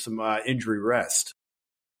there for some injury rest.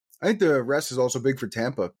 I think the rest is also big for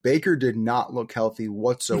Tampa. Baker did not look healthy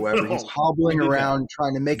whatsoever. He's hobbling around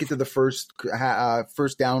trying to make it to the first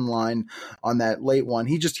down line on that late one.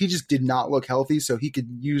 He just did not look healthy, so he could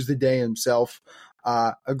use the day himself.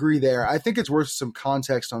 Agree there. I think it's worth some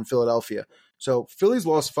context on Philadelphia. So Philly's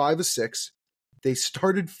lost 5 of 6. They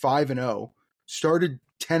started 5-0, started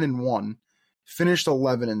 10-1, finished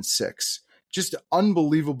 11-6. Just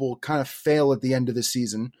unbelievable kind of fail at the end of the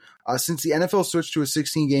season. Since the NFL switched to a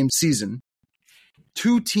 16-game season,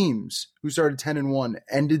 2 teams who started 10-1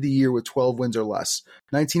 ended the year with 12 wins or less.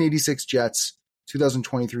 1986 Jets,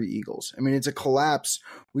 2023 Eagles. I mean, it's a collapse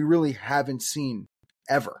we really haven't seen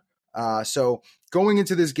ever. So going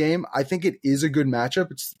into this game, I think it is a good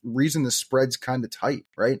matchup. It's the reason the spread's kind of tight,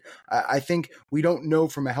 right? I think we don't know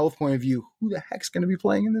from a health point of view who the heck's going to be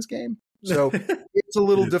playing in this game. So it's a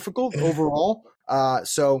little difficult overall.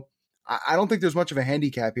 So I don't think there's much of a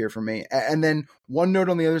handicap here for me. And then one note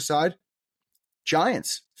on the other side,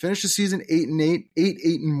 Giants finished the season 8-8,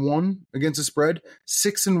 8-1 against the spread,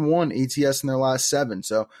 6-1 ATS in their last 7.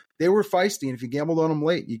 So they were feisty. And if you gambled on them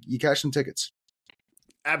late, you cash some tickets.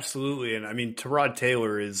 Absolutely. And I mean, Tyrod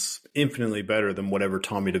Taylor is infinitely better than whatever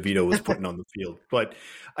Tommy DeVito was putting on the field. But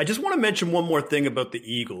I just want to mention one more thing about the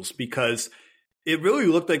Eagles, because it really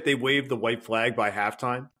looked like they waved the white flag by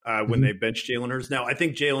halftime when they benched Jalen Hurts. Now, I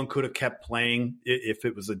think Jalen could have kept playing if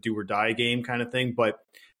it was a do or die game kind of thing. But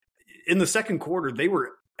in the second quarter, they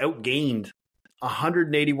were outgained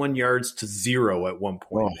 181 yards to 0 at one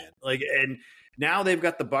point, man. And now they've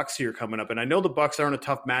got the Bucs here coming up. And I know the Bucs aren't a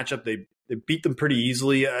tough matchup. They beat them pretty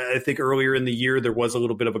easily. I think earlier in the year, there was a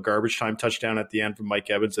little bit of a garbage time touchdown at the end from Mike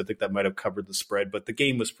Evans. I think that might have covered the spread, but the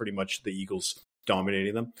game was pretty much the Eagles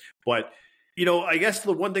dominating them. But, I guess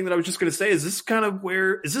the one thing that I was just going to say is is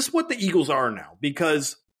this what the Eagles are now?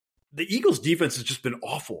 Because the Eagles defense has just been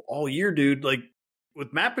awful all year, dude.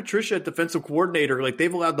 With Matt Patricia at defensive coordinator,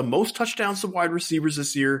 they've allowed the most touchdowns to wide receivers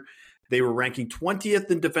this year. They were ranking 20th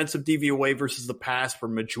in defensive DVOA versus the pass for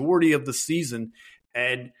majority of the season.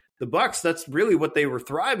 And the Bucs, that's really what they were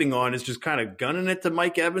thriving on, is just kind of gunning it to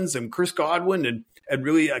Mike Evans and Chris Godwin and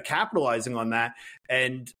really capitalizing on that.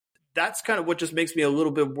 And that's kind of what just makes me a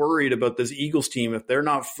little bit worried about this Eagles team. If they're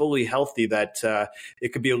not fully healthy, that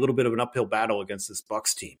it could be a little bit of an uphill battle against this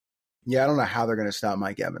Bucs team. Yeah, I don't know how they're going to stop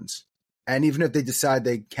Mike Evans. And even if they decide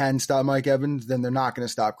they can stop Mike Evans, then they're not going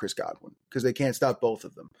to stop Chris Godwin because they can't stop both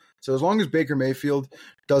of them. So as long as Baker Mayfield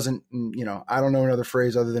doesn't, I don't know another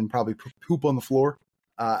phrase other than probably poop on the floor.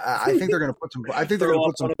 I think they're going to put some. I think they're going to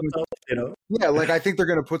put some. Yeah, I think they're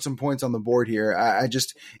going to put some points on the board here.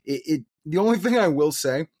 The only thing I will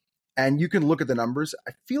say, and you can look at the numbers,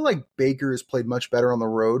 I feel like Baker has played much better on the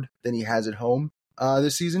road than he has at home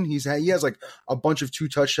this season. He has a bunch of 2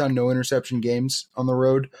 touchdown, no interception games on the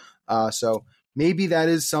road. So maybe that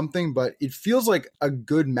is something, but it feels like a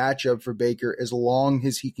good matchup for Baker as long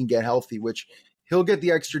as he can get healthy, which he'll get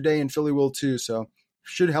the extra day and Philly will too. So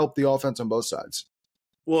should help the offense on both sides.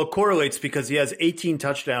 Well, it correlates because he has 18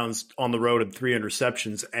 touchdowns on the road and 3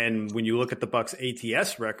 interceptions. And when you look at the Bucs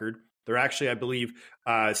ATS record, they're actually, I believe,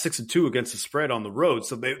 6-2 against the spread on the road.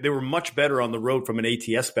 So they were much better on the road from an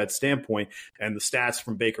ATS bet standpoint. And the stats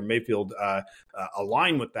from Baker Mayfield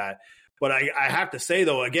align with that. But I have to say,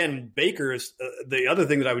 though, again, Baker is the other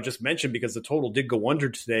thing that I would just mention because the total did go under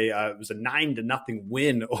today. It was a 9-0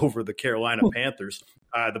 win over the Carolina Panthers.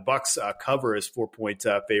 The Bucs cover as 4-point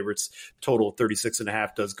favorites. Total of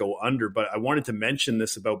 36.5 does go under. But I wanted to mention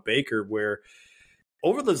this about Baker, where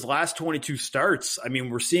over those last 22 starts, I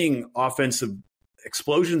mean, we're seeing offensive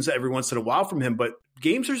explosions every once in a while from him, but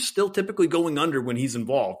games are still typically going under when he's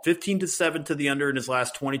involved. 15-7 to the under in his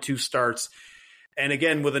last 22 starts. And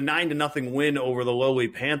again, with a 9-0 win over the lowly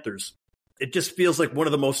Panthers, it just feels like one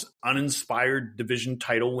of the most uninspired division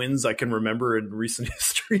title wins I can remember in recent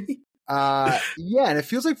history. Yeah, and it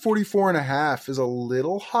feels like 44.5 is a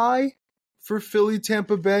little high for Philly,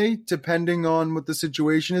 Tampa Bay, depending on what the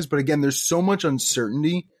situation is. But again, there's so much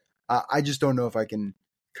uncertainty. I just don't know if I can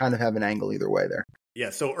kind of have an angle either way there.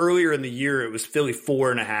 Yeah, so earlier in the year, it was Philly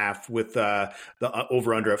 4.5 with the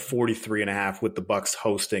over-under at 43.5 with the Bucs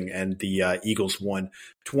hosting, and the Eagles won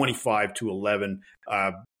 25-11.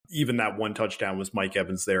 Even that one touchdown was Mike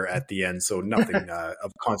Evans there at the end, so nothing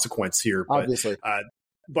of consequence here. But, obviously.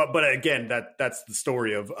 But again, that's the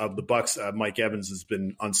story of the Bucs. Mike Evans has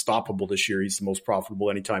been unstoppable this year. He's the most profitable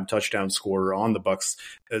anytime touchdown scorer on the Bucs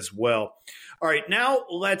as well. All right, now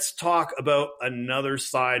let's talk about another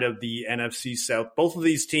side of the NFC South. Both of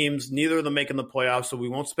these teams, neither of them making the playoffs, so we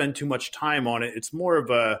won't spend too much time on it. It's more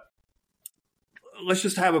of let's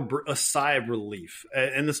just have a sigh of relief.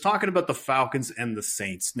 And it's talking about the Falcons and the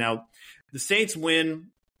Saints. Now, the Saints win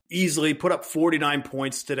easily, put up 49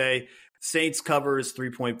 points today. Saints cover as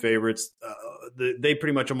 3-point favorites. They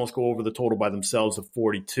pretty much almost go over the total by themselves of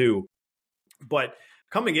 42. But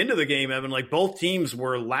coming into the game, Evan, both teams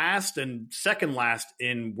were last and second last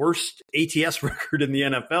in worst ATS record in the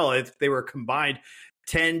NFL. They were combined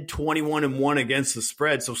 10, 21-1 against the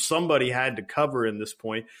spread. So somebody had to cover in this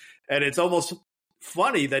point. And it's almost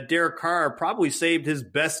funny that Derek Carr probably saved his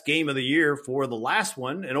best game of the year for the last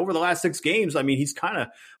one. And over the last 6 games, I mean, he's kind of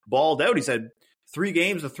balled out. He's had 3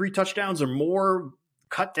 games of 3 touchdowns or more,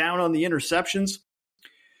 cut down on the interceptions.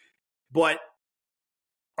 But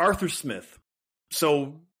Arthur Smith.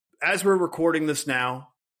 So as we're recording this now,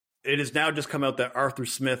 it has now just come out that Arthur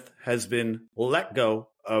Smith has been let go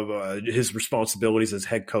of his responsibilities as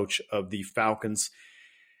head coach of the Falcons.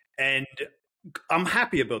 And I'm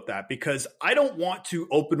happy about that because I don't want to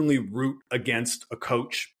openly root against a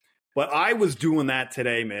coach. But I was doing that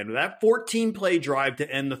today, man. That 14-play drive to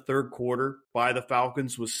end the third quarter by the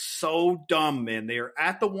Falcons was so dumb, man. They are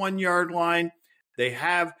at the 1-yard line. They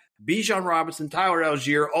have Bijan Robinson, Tyler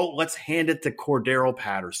Algier. Oh, let's hand it to Cordero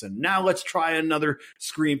Patterson. Now let's try another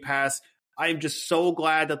screen pass. I am just so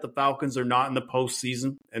glad that the Falcons are not in the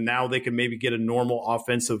postseason, and now they can maybe get a normal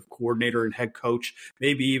offensive coordinator and head coach,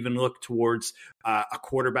 maybe even look towards a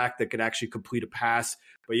quarterback that could actually complete a pass.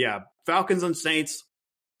 But yeah, Falcons and Saints,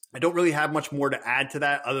 I don't really have much more to add to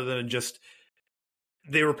that other than just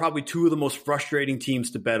they were probably 2 of the most frustrating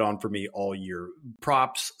teams to bet on for me all year.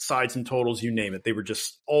 Props, sides, and totals, you name it. They were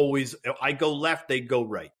just always, I go left, they go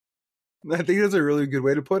right. I think that's a really good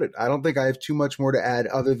way to put it. I don't think I have too much more to add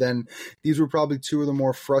other than these were probably 2 of the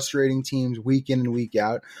more frustrating teams week in and week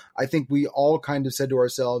out. I think we all kind of said to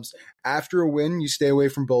ourselves, after a win, you stay away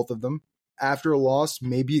from both of them. After a loss,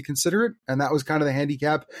 maybe you consider it. And that was kind of the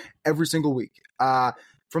handicap every single week.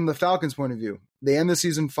 From the Falcons' point of view, they end the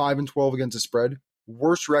season 5-12 against the spread.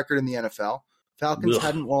 Worst record in the NFL. Falcons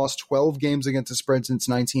hadn't lost 12 games against the spread since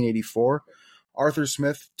 1984. Arthur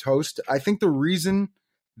Smith, toast. I think the reason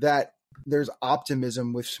that there's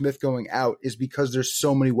optimism with Smith going out is because there's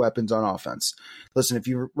so many weapons on offense. Listen, if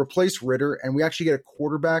you replace Ritter and we actually get a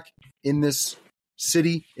quarterback in this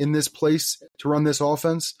city in this place to run this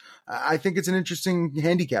offense. I think it's an interesting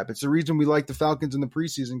handicap. It's the reason we like the Falcons in the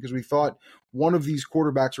preseason, because we thought one of these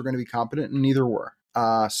quarterbacks were going to be competent, and neither were.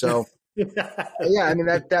 Yeah, I mean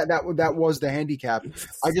that was the handicap.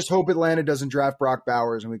 I just hope Atlanta doesn't draft Brock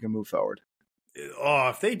Bowers and we can move forward. Oh,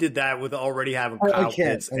 if they did that with already having Kyle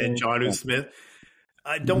Pitts and Jonnu Smith,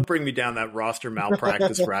 don't bring me down that roster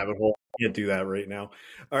malpractice rabbit hole. Can't do that right now.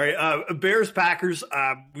 All right, Bears Packers.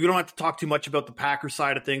 We don't have to talk too much about the Packers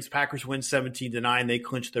side of things. Packers win 17-9. They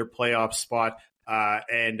clinch their playoff spot,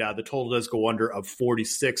 and the total does go under of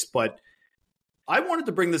 46. But I wanted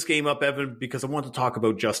to bring this game up, Evan, because I want to talk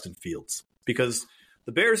about Justin Fields, because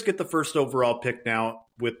the Bears get the first overall pick now,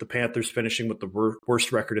 with the Panthers finishing with the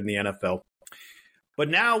worst record in the NFL. But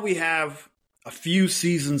now we have a few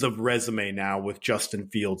seasons of resume now with Justin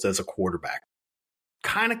Fields as a quarterback.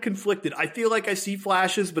 Kind of conflicted. I feel like I see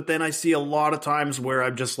flashes, but then I see a lot of times where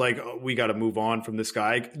I'm just like, oh, we got to move on from this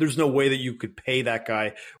guy. There's no way that you could pay that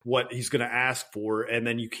guy what he's going to ask for, and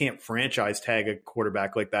then you can't franchise tag a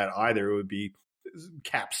quarterback like that either. It would be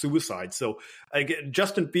cap suicide. So again,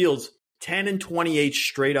 Justin Fields, 10-28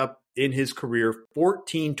 straight up in his career,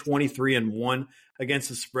 14-23-1 against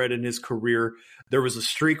the spread in his career. There was a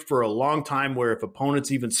streak for a long time where if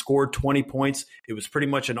opponents even scored 20 points, it was pretty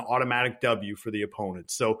much an automatic W for the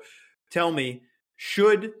opponent. So tell me,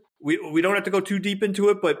 should we don't have to go too deep into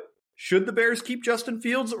it, but should the Bears keep Justin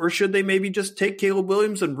Fields, or should they maybe just take Caleb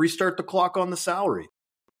Williams and restart the clock on the salary?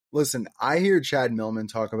 Listen, I hear Chad Millman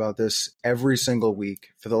talk about this every single week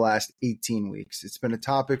for the last 18 weeks. It's been a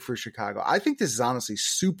topic for Chicago. I think this is honestly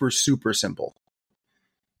super, super simple.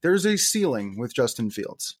 There's a ceiling with Justin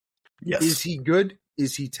Fields. Yes. Is he good?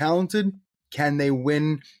 Is he talented? Can they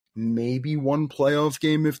win maybe one playoff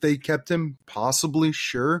game if they kept him? Possibly,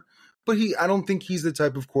 sure. But I don't think he's the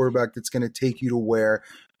type of quarterback that's going to take you to where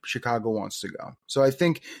Chicago wants to go. So I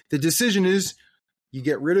think the decision is you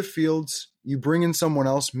get rid of Fields, you bring in someone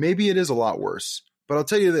else. Maybe it is a lot worse. But I'll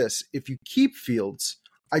tell you this, if you keep Fields,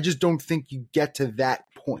 I just don't think you get to that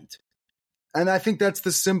point. And I think that's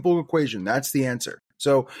the simple equation. That's the answer.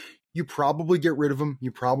 So you probably get rid of him.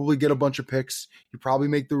 You probably get a bunch of picks. You probably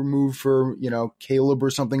make the move for, Caleb or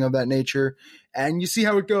something of that nature. And you see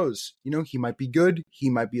how it goes. He might be good. He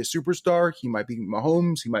might be a superstar. He might be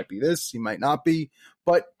Mahomes. He might be this. He might not be.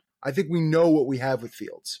 But I think we know what we have with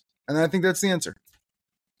Fields. And I think that's the answer.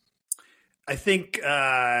 I think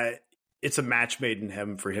it's a match made in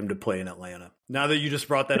heaven for him to play in Atlanta. Now that you just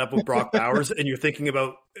brought that up with Brock Bowers, and you're thinking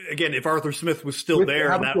about, again, if Arthur Smith was still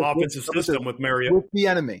there in that offensive system with Mariota. With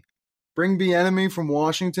Bieniemy. Bring Bieniemy from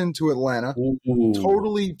Washington to Atlanta. Ooh.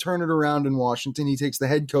 Totally turn it around in Washington. He takes the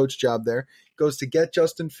head coach job there, goes to get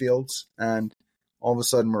Justin Fields, and all of a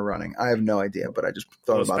sudden we're running. I have no idea, but I just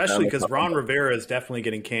thought about that. Especially because Ron Rivera is definitely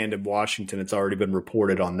getting canned in Washington. It's already been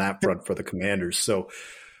reported on that front for the Commanders. So,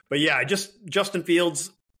 but yeah, just Justin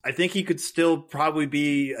Fields, I think he could still probably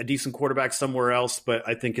be a decent quarterback somewhere else, but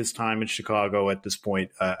I think his time in Chicago at this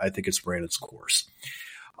point, I think it's ran its course.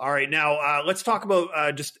 All right, now let's talk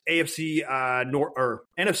about just AFC North or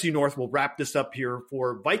NFC North. We'll wrap this up here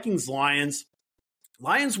for Vikings Lions.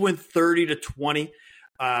 Lions win 30-20.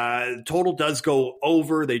 Total does go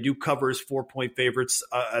over. They do cover as 4-point favorites.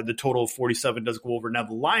 The total of 47 does go over. Now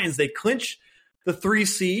the Lions, they clinch the 3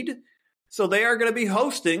 seed, so they are going to be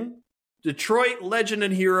hosting Detroit legend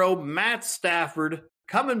and hero Matt Stafford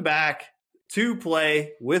coming back to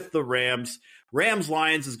play with the Rams.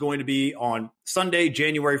 Rams-Lions is going to be on Sunday,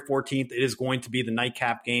 January 14th. It is going to be the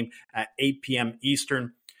nightcap game at 8 p.m.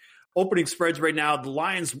 Eastern. Opening spreads right now, the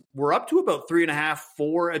Lions were up to about 3.5,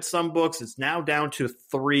 4 at some books. It's now down to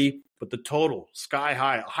 3, but the total, sky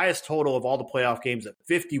high, highest total of all the playoff games at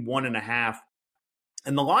 51.5.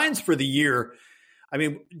 And the Lions for the year, I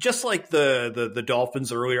mean, just like the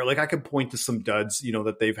Dolphins earlier, like I could point to some duds,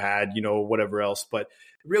 that they've had, whatever else, but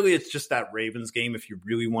really it's just that Ravens game if you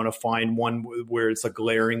really want to find one where it's a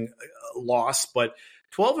glaring loss. But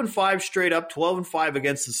 12-5 straight up, 12-5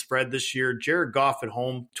 against the spread this year. Jared Goff at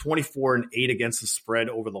home, 24-8 against the spread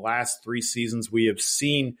over the last 3 seasons. We have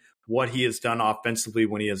seen what he has done offensively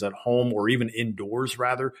when he is at home, or even indoors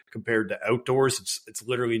rather, compared to outdoors. It's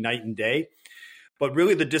literally night and day. But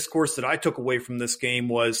really the discourse that I took away from this game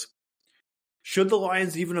was, should the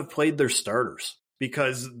Lions even have played their starters?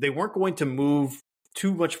 Because they weren't going to move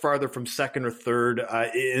too much farther from second or third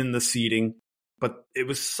in the seeding. But it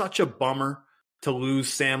was such a bummer to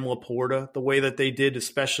lose Sam Laporta the way that they did,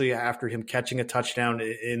 especially after him catching a touchdown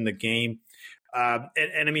in the game.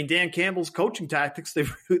 And I mean, Dan Campbell's coaching tactics,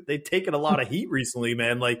 they've taken a lot of heat recently,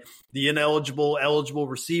 man. Like the eligible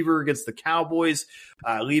receiver against the Cowboys,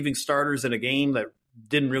 leaving starters in a game that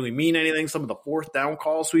didn't really mean anything. Some of the fourth down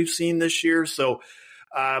calls we've seen this year. So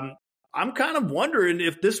I'm kind of wondering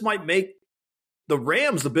if this might make the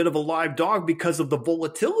Rams a bit of a live dog because of the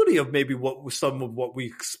volatility of maybe some of what we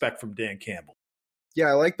expect from Dan Campbell. Yeah,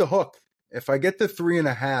 I like the hook. If I get the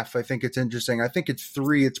 3.5, I think it's interesting. I think it's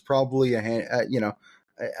 3. It's probably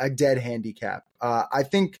a dead handicap. I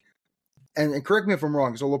think, and correct me if I'm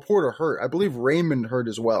wrong, so Laporta hurt. I believe Raymond hurt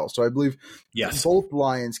as well. So I believe both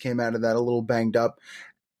Lions came out of that a little banged up.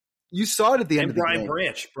 You saw it at the end of the game.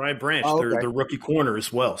 Brian Branch, their rookie corner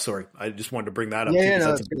as well. Sorry, I just wanted to bring that up because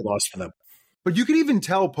that's a big loss for them. But you could even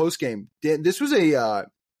tell post-game, this was a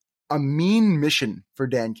mean mission for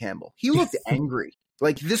Dan Campbell. He looked angry.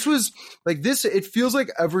 It feels like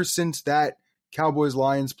ever since that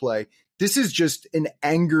Cowboys-Lions play, this is just an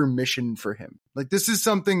anger mission for him. Like, this is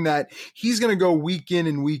something that he's going to go week in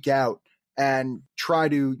and week out and try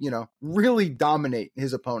to, really dominate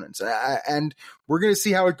his opponents. And we're going to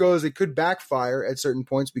see how it goes. It could backfire at certain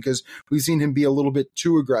points because we've seen him be a little bit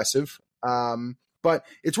too aggressive. But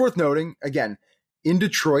it's worth noting, again, in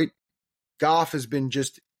Detroit, Goff has been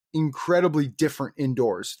just incredibly different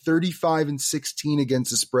indoors. 35-16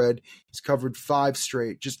 against the spread. He's covered 5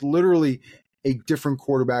 straight. Just literally a different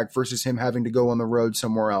quarterback versus him having to go on the road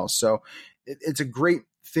somewhere else. So it's a great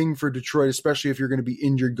thing for Detroit, especially if you're going to be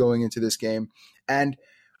injured going into this game. And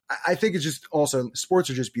I think it's just also,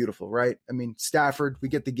 sports are just beautiful, right? I mean, Stafford, we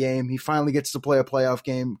get the game. He finally gets to play a playoff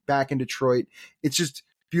game back in Detroit. It's just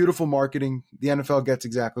beautiful marketing. The NFL gets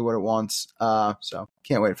exactly what it wants. So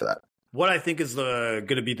can't wait for that. What I think is going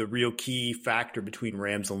to be the real key factor between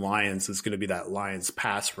Rams and Lions is going to be that Lions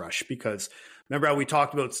pass rush. Because remember how we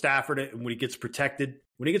talked about Stafford and when he gets protected?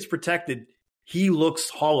 When he gets protected, he looks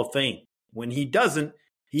Hall of Fame. When he doesn't,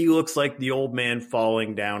 he looks like the old man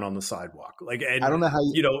falling down on the sidewalk. I don't know how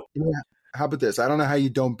how about this? I don't know how you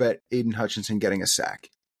don't bet Aiden Hutchinson getting a sack.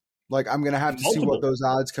 I'm going to have to see what those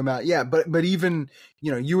odds come out. Yeah, but even,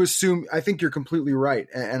 you assume, I think you're completely right.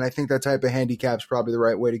 And I think that type of handicap is probably the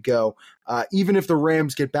right way to go. Even if the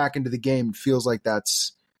Rams get back into the game, it feels like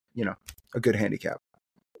that's, a good handicap.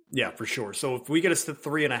 Yeah, for sure. So if we get us to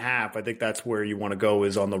 3.5, I think that's where you want to go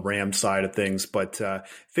is on the Rams side of things. But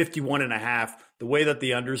 51.5, the way that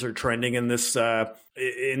the unders are trending in this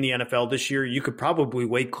in the NFL this year, you could probably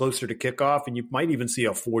wait closer to kickoff, and you might even see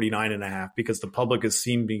a 49.5 because the public is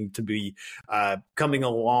seeming to be coming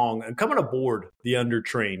along and coming aboard the under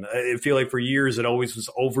train. I feel like for years it always was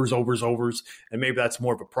overs, and maybe that's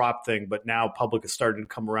more of a prop thing. But now public is starting to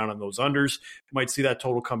come around on those unders. You might see that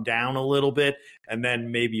total come down a little bit, and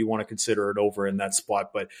then maybe you want to consider it over in that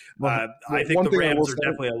spot. But I think the Rams are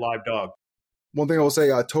definitely a live dog. One thing I will say,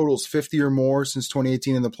 totals 50 or more since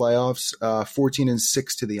 2018 in the playoffs,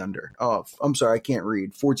 14-6 to the under. Oh, I'm sorry, I can't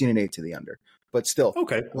read. 14-8 to the under, but still,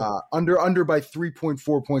 okay. Under by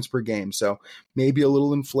 3.4 points per game, so maybe a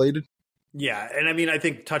little inflated. Yeah, and I mean, I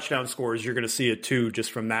think touchdown scores, you're going to see it too,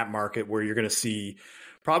 just from that market where you're going to see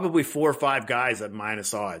probably 4 or 5 guys at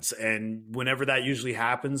minus odds, and whenever that usually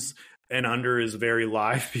happens, and under is very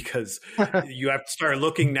live because you have to start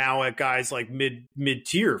looking now at guys like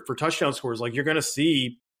mid-tier for touchdown scores. Like you're going to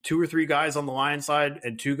see 2 or 3 guys on the Lions side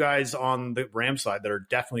and 2 guys on the Rams side that are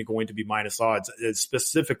definitely going to be minus odds,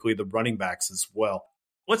 specifically the running backs as well.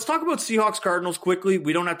 Let's talk about Seahawks Cardinals quickly.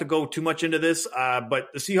 We don't have to go too much into this, but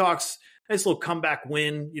the Seahawks, nice little comeback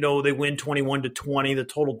win. They win 21-20. The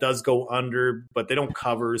total does go under, but they don't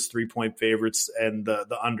cover as 3-point favorites, and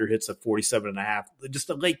the under hits at 47.5. Just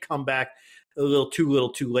a late comeback, a little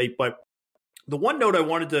too late. But the one note I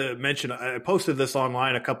wanted to mention, I posted this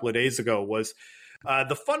online a couple of days ago, was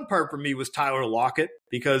the fun part for me was Tyler Lockett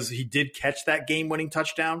because he did catch that game-winning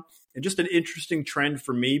touchdown. And just an interesting trend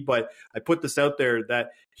for me, but I put this out there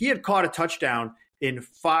that he had caught a touchdown in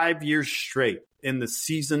 5 years straight in the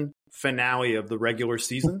season finale of the regular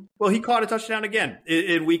season. Well, he caught a touchdown again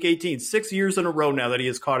in week 18, 6 years in a row now that he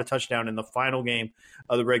has caught a touchdown in the final game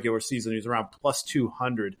of the regular season. He's around plus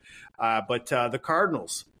 200. But the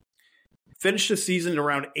Cardinals finished the season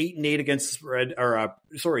around 8-8 against the spread,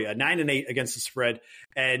 9-8 against the spread.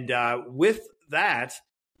 And with that,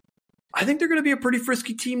 I think they're going to be a pretty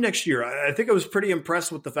frisky team next year. I think I was pretty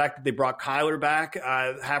impressed with the fact that they brought Kyler back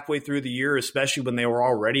halfway through the year, especially when they were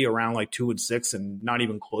already around 2-6 and not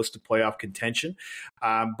even close to playoff contention.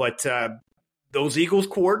 But those Eagles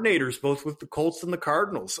coordinators, both with the Colts and the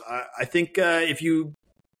Cardinals, I think if you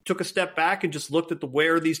took a step back and just looked at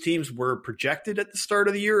where these teams were projected at the start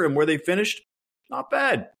of the year and where they finished, not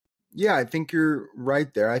bad. Yeah, I think you're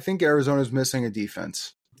right there. I think Arizona's missing a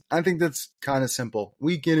defense. I think that's kind of simple.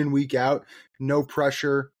 Week in and week out, no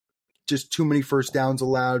pressure. just too many first downs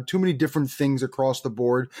allowed, too many different things across the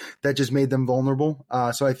board that just made them vulnerable.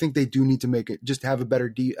 So I think they do need to just have a better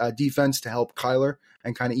defense to help Kyler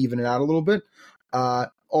and kind of even it out a little bit.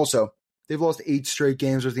 Also, they've lost 8 straight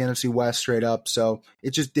games with the NFC West straight up. So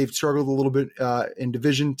it's just they've struggled a little bit in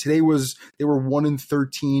division. They were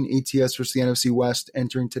 1-13 ATS versus the NFC West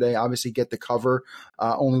entering today. Obviously get the cover,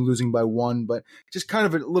 only losing by 1, but just kind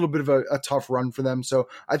of a little bit of a tough run for them. So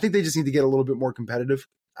I think they just need to get a little bit more competitive.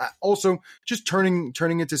 Also, just turning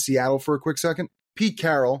it to Seattle for a quick second. Pete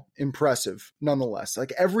Carroll, impressive nonetheless.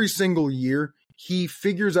 Like every single year, he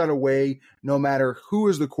figures out a way, no matter who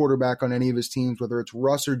is the quarterback on any of his teams, whether it's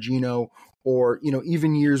Russ or Geno, or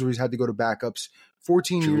even years where he's had to go to backups.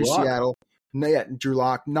 14 Drew years Lock. Seattle. Yeah, Drew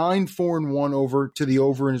Lock, 9-4-1 over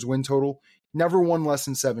in his win total. Never won less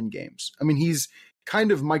than 7 games. I mean, he's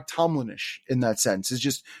kind of Mike Tomlin-ish in that sense. It's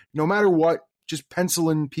just no matter what, just pencil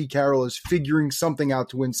in Pete Carroll as figuring something out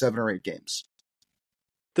to win 7 or 8 games.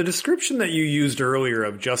 The description that you used earlier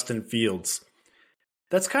of Justin Fields,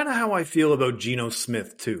 that's kind of how I feel about Geno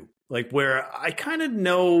Smith too. Like where I kind of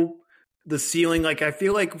know the ceiling. Like I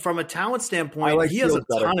feel like from a talent standpoint, he has a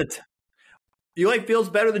ton of you like Fields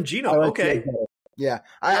better than Geno. Okay. Yeah.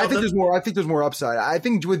 I think there's more upside. I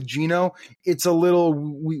think with Geno, it's a little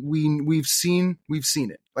we've seen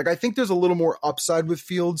it. Like I think there's a little more upside with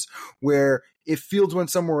Fields where if Fields went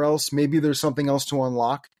somewhere else, maybe there's something else to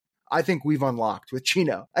unlock. I think we've unlocked with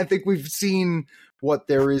Geno. I think we've seen what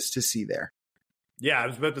there is to see there. Yeah, I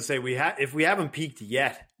was about to say if we haven't peaked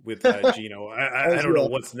yet with Geno, I don't know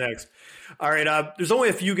what's next. All right, there's only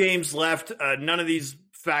a few games left. None of these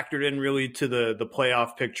factored in really to the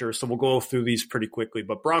playoff picture, so we'll go through these pretty quickly.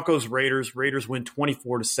 But Broncos Raiders win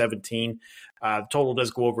 24-17. The total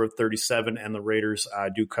does go over 37, and the Raiders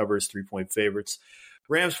do cover as 3-point favorites.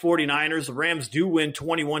 Rams 49ers. The Rams do win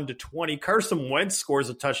 21-20. Carson Wentz scores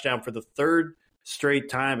a touchdown for the third straight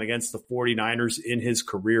time against the 49ers in his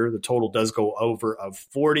career. The total does go over of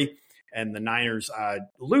 40, and the Niners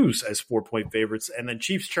lose as 4-point favorites. And then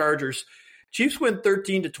Chiefs-Chargers. Chiefs win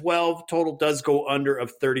 13-12. Total does go under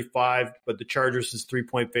of 35, but the Chargers as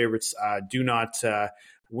 3-point favorites do not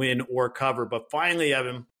win or cover. But finally,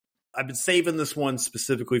 Evan, I've been saving this one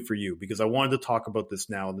specifically for you because I wanted to talk about this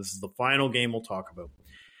now. This is the final game we'll talk about.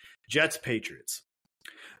 Jets-Patriots.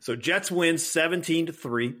 So Jets win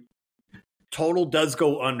 17-3. Total does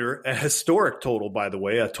go under, a historic total, by the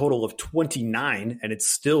way, a total of 29, and it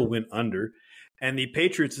still went under. And the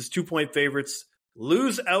Patriots as 2-point favorites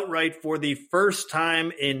lose outright for the first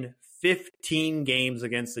time in 15 games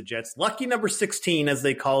against the Jets. Lucky number 16, as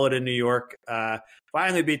they call it in New York,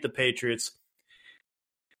 finally beat the Patriots.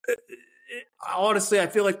 Honestly, I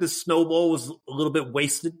feel like the snowball was a little bit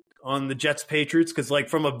wasted on the Jets Patriots because, like,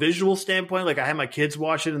 from a visual standpoint, like I had my kids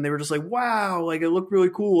watch it and they were just like, wow, like it looked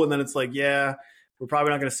really cool. And then it's like, yeah, we're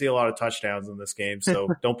probably not going to see a lot of touchdowns in this game. So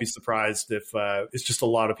don't be surprised if it's just a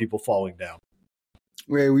lot of people falling down.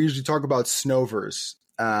 We usually talk about snovers.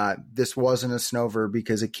 This wasn't a snover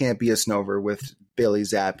because it can't be a snover with Bailey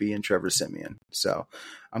Zappi and Trevor Siemian. So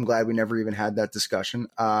I'm glad we never even had that discussion.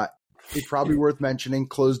 It's probably worth mentioning,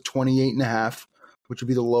 closed 28.5, which would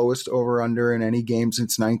be the lowest over-under in any game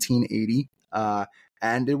since 1980.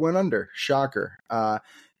 And it went under. Shocker.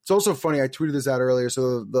 It's also funny, I tweeted this out earlier.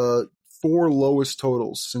 So the 4 lowest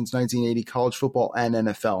totals since 1980, college football and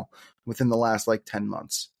NFL, within the last 10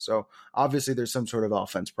 months. So obviously there's some sort of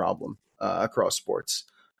offense problem across sports.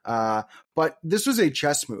 But this was a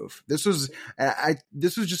chess move. This was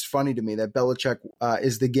just funny to me that Belichick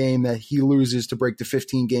is the game that he loses to break the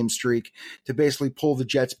 15-game streak to basically pull the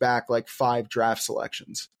Jets back 5 draft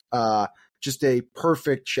selections. Just a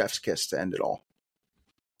perfect chef's kiss to end it all.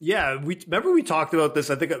 Yeah, we talked about this.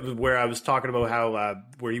 I think it was where I was talking about how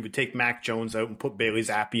where he would take Mac Jones out and put Bailey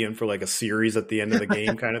Zappi in for a series at the end of the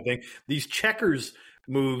game kind of thing. These checkers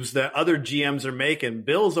moves that other GMs are making.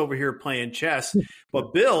 Bill's over here playing chess.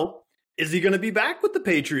 But Bill, is he going to be back with the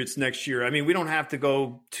Patriots next year? I mean, we don't have to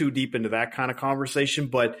go too deep into that kind of conversation,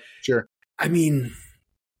 but sure. I mean,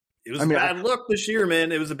 it was a bad look this year,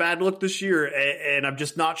 man. It was a bad look this year. And I'm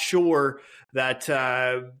just not sure that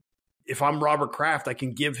if I'm Robert Kraft, I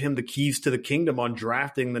can give him the keys to the kingdom on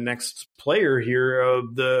drafting the next player here,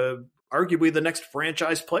 arguably the next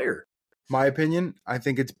franchise player. My opinion, I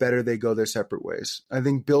think it's better they go their separate ways. I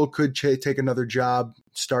think Bill could take another job,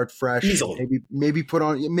 start fresh, easily. Maybe put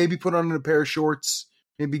on a pair of shorts,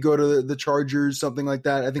 maybe go to the Chargers, something like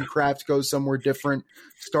that. I think Kraft goes somewhere different,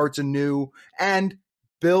 starts anew, and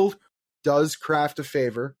Bill does Kraft a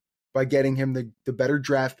favor by getting him the better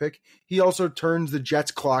draft pick. He also turns the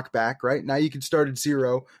Jets clock back, right? Now you can start at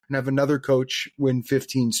 0 and have another coach win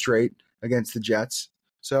 15 straight against the Jets.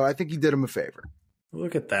 So I think he did him a favor.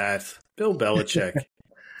 Look at that. Bill Belichick,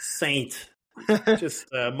 saint. Just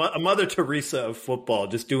a Mother Teresa of football,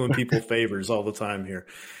 just doing people favors all the time here.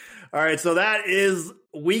 All right, so that is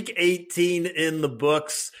week 18 in the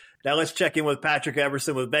books. Now let's check in with Patrick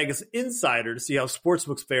Everson with Vegas Insider to see how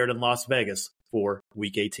sportsbooks fared in Las Vegas for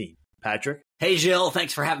week 18. Patrick? Hey, Jill.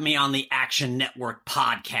 Thanks for having me on the Action Network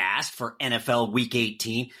podcast for NFL Week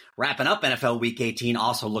 18. Wrapping up NFL Week 18,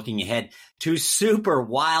 also looking ahead to Super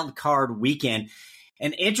Wild Card Weekend.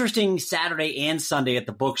 An interesting Saturday and Sunday at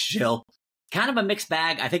the books, Jill. Kind of a mixed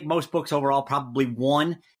bag. I think most books overall probably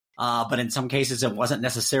won, but in some cases it wasn't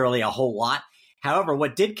necessarily a whole lot. However,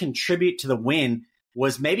 what did contribute to the win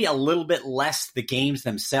was maybe a little bit less the games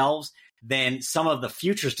themselves than some of the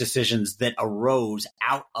futures decisions that arose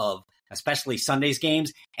out of especially Sunday's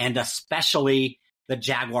games and especially the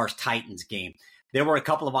Jaguars-Titans game. There were a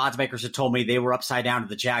couple of odds makers that told me they were upside down to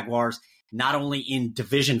the Jaguars, not only in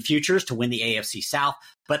division futures to win the AFC South,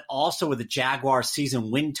 but also with the Jaguars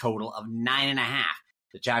season win total of 9.5.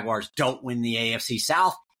 The Jaguars don't win the AFC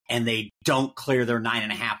South, and they don't clear their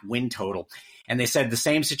 9.5 win total. And they said the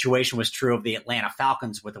same situation was true of the Atlanta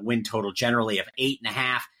Falcons with a win total generally of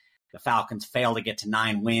 8.5. The Falcons failed to get to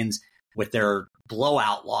 9 wins with their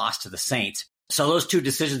blowout loss to the Saints. So those two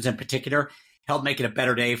decisions in particular helped make it a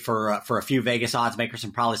better day for a few Vegas odds makers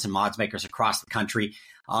and probably some odds makers across the country.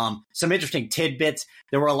 Some interesting tidbits.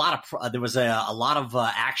 There was a lot of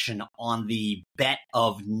action on the bet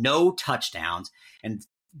of no touchdowns, and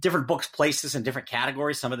different books placed this in different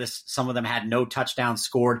categories. Some of them had no touchdowns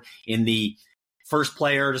scored in the first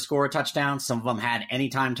player to score a touchdown. Some of them had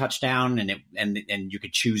anytime touchdown, and you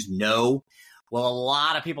could choose no. Well, a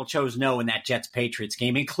lot of people chose no in that Jets-Patriots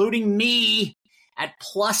game, including me at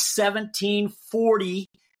plus 1740.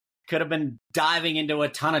 Could have been diving into a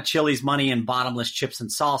ton of Chili's money and bottomless chips and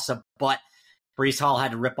salsa, but Breece Hall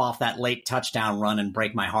had to rip off that late touchdown run and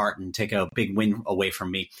break my heart and take a big win away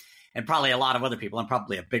from me. And probably a lot of other people, and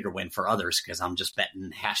probably a bigger win for others because I'm just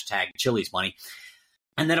betting hashtag Chili's money.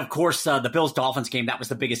 And then, of course, the Bills-Dolphins game, that was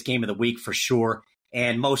the biggest game of the week for sure.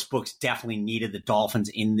 And most books definitely needed the Dolphins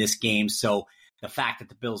in this game. So the fact that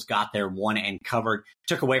the Bills got there, won, and covered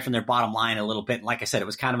took away from their bottom line a little bit. And like I said, it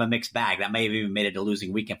was kind of a mixed bag. That may have even made it a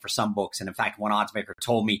losing weekend for some books. And in fact, one odds maker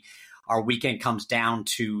told me our weekend comes down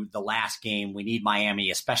to the last game. We need Miami,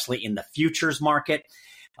 especially in the futures market.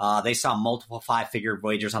 They saw multiple 5-figure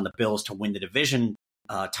wagers on the Bills to win the division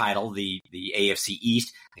title, the AFC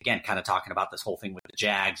East. Again, kind of talking about this whole thing with the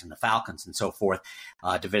Jags and the Falcons and so forth,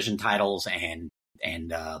 division titles and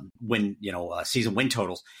season win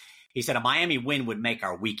totals. He said a Miami win would make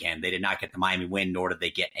our weekend. They did not get the Miami win, nor did they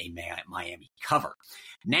get a Miami cover.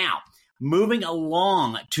 Now, moving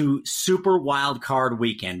along to Super Wild Card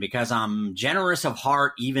Weekend, because I'm generous of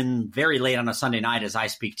heart, even very late on a Sunday night as I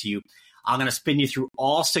speak to you, I'm going to spin you through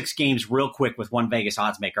all 6 games real quick with one Vegas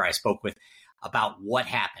odds maker I spoke with about what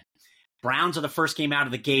happened. Browns are the first game out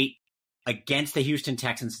of the gate against the Houston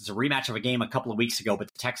Texans. It's a rematch of a game a couple of weeks ago, but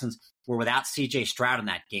the Texans were without C.J. Stroud in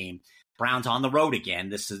that game. Browns on the road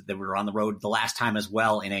again. They were on the road the last time as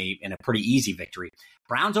well in a pretty easy victory.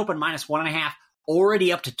 Browns open minus 1.5,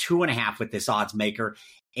 already up to 2.5 with this odds maker.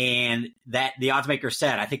 And that the odds maker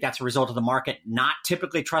said, I think that's a result of the market not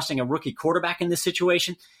typically trusting a rookie quarterback in this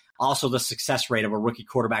situation. Also, the success rate of a rookie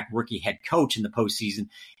quarterback, rookie head coach in the postseason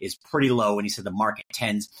is pretty low. And he said the market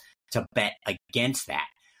tends to bet against that.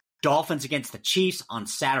 Dolphins against the Chiefs on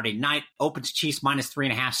Saturday night. Opens Chiefs minus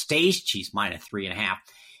 3.5, stays Chiefs minus 3.5.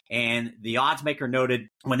 And the odds maker noted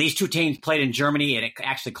when these two teams played in Germany, it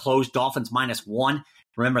actually closed Dolphins minus 1.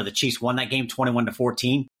 Remember, the Chiefs won that game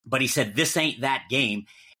 21-14. But he said this ain't that game,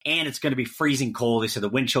 and it's going to be freezing cold. He said the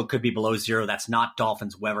wind chill could be below 0. That's not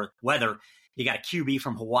Dolphins weather. You got a QB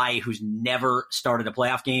from Hawaii who's never started a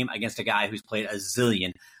playoff game against a guy who's played a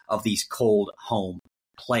zillion of these cold home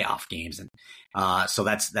playoff games. And so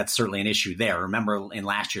that's certainly an issue there. Remember, in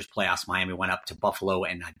last year's playoffs, Miami went up to Buffalo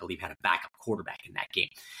and I believe had a backup quarterback in that game.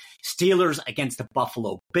 Steelers against the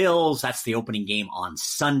Buffalo Bills. That's the opening game on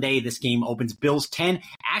Sunday. This game opens Bills 10.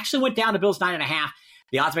 Actually went down to Bills 9.5.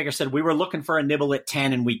 The odds maker said we were looking for a nibble at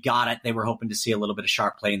 10 and we got it. They were hoping to see a little bit of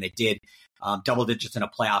sharp play and they did. Double digits in a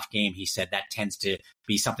playoff game. He said that tends to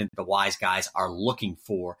be something that the wise guys are looking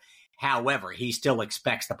for. However, he still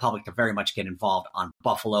expects the public to very much get involved on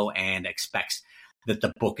Buffalo and expects that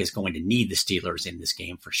the book is going to need the Steelers in this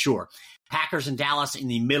game for sure. Packers and Dallas in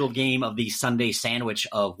the middle game of the Sunday sandwich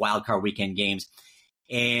of wildcard weekend games.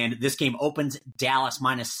 And this game opens Dallas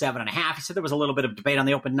minus 7.5. He said there was a little bit of debate on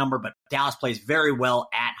the open number, but Dallas plays very well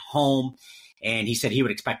at home. And he said he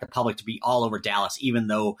would expect the public to be all over Dallas, even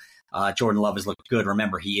though Jordan Love has looked good.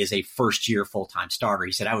 Remember, he is a first-year full-time starter.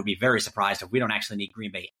 He said, I would be very surprised if we don't actually need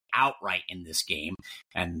Green Bay outright in this game.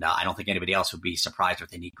 And I don't think anybody else would be surprised if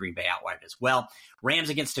they need Green Bay outright as well. Rams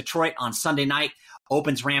against Detroit on Sunday night.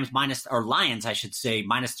 Opens Lions, I should say,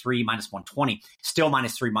 -3, -120. Still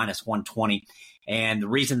 -3, -120. And the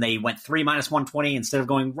reason they went 3 -120 instead of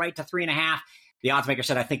going right to 3.5, the odds maker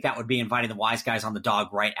said, I think that would be inviting the wise guys on the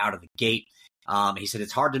dog right out of the gate. He said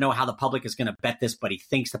it's hard to know how the public is going to bet this, but he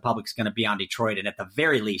thinks the public's going to be on Detroit. And at the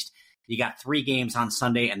very least, you got 3 games on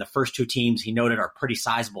Sunday, and the first 2 teams he noted are pretty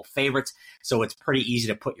sizable favorites. So it's pretty easy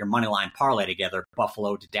to put your money line parlay together.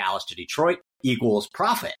 Buffalo to Dallas to Detroit equals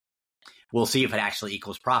profit. We'll see if it actually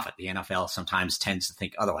equals profit. The NFL sometimes tends to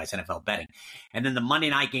think otherwise, NFL betting. And then the Monday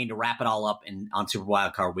night game to wrap it all up on Super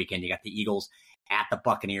Wildcard Weekend, you got the Eagles at the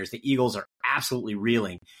Buccaneers. The Eagles are absolutely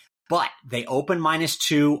reeling. But they open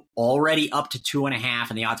 -2, already up to 2.5.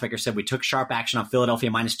 And the odds maker said we took sharp action on Philadelphia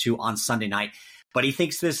 -2 on Sunday night. But he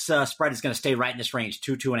thinks this spread is going to stay right in this range,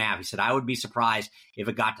 2.5. He said, I would be surprised if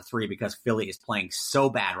it got to 3 because Philly is playing so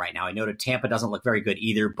bad right now. I noted Tampa doesn't look very good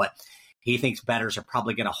either, but he thinks bettors are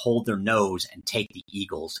probably going to hold their nose and take the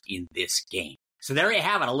Eagles in this game. So there you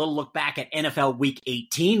have it, a little look back at NFL Week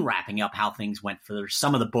 18, wrapping up how things went for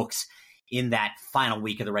some of the books in that final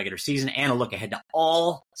week of the regular season, and a look ahead to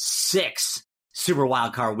all 6 Super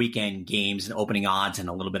Wildcard Weekend games and opening odds and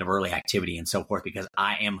a little bit of early activity and so forth, because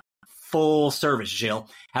I am full service, Gilles.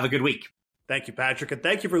 Have a good week. Thank you, Patrick, and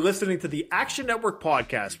thank you for listening to the Action Network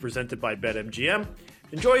podcast presented by BetMGM.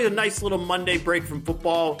 Enjoy the nice little Monday break from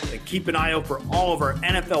football and keep an eye out for all of our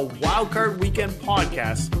NFL Wildcard Weekend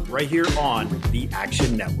podcasts right here on the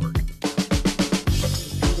Action Network.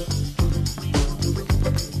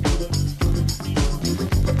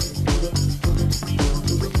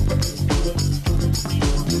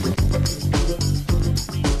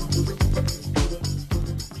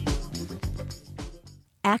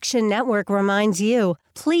 Action Network reminds you,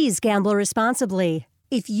 please gamble responsibly.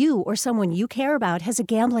 If you or someone you care about has a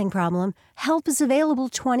gambling problem, help is available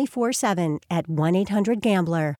 24/7 at 1-800-GAMBLER.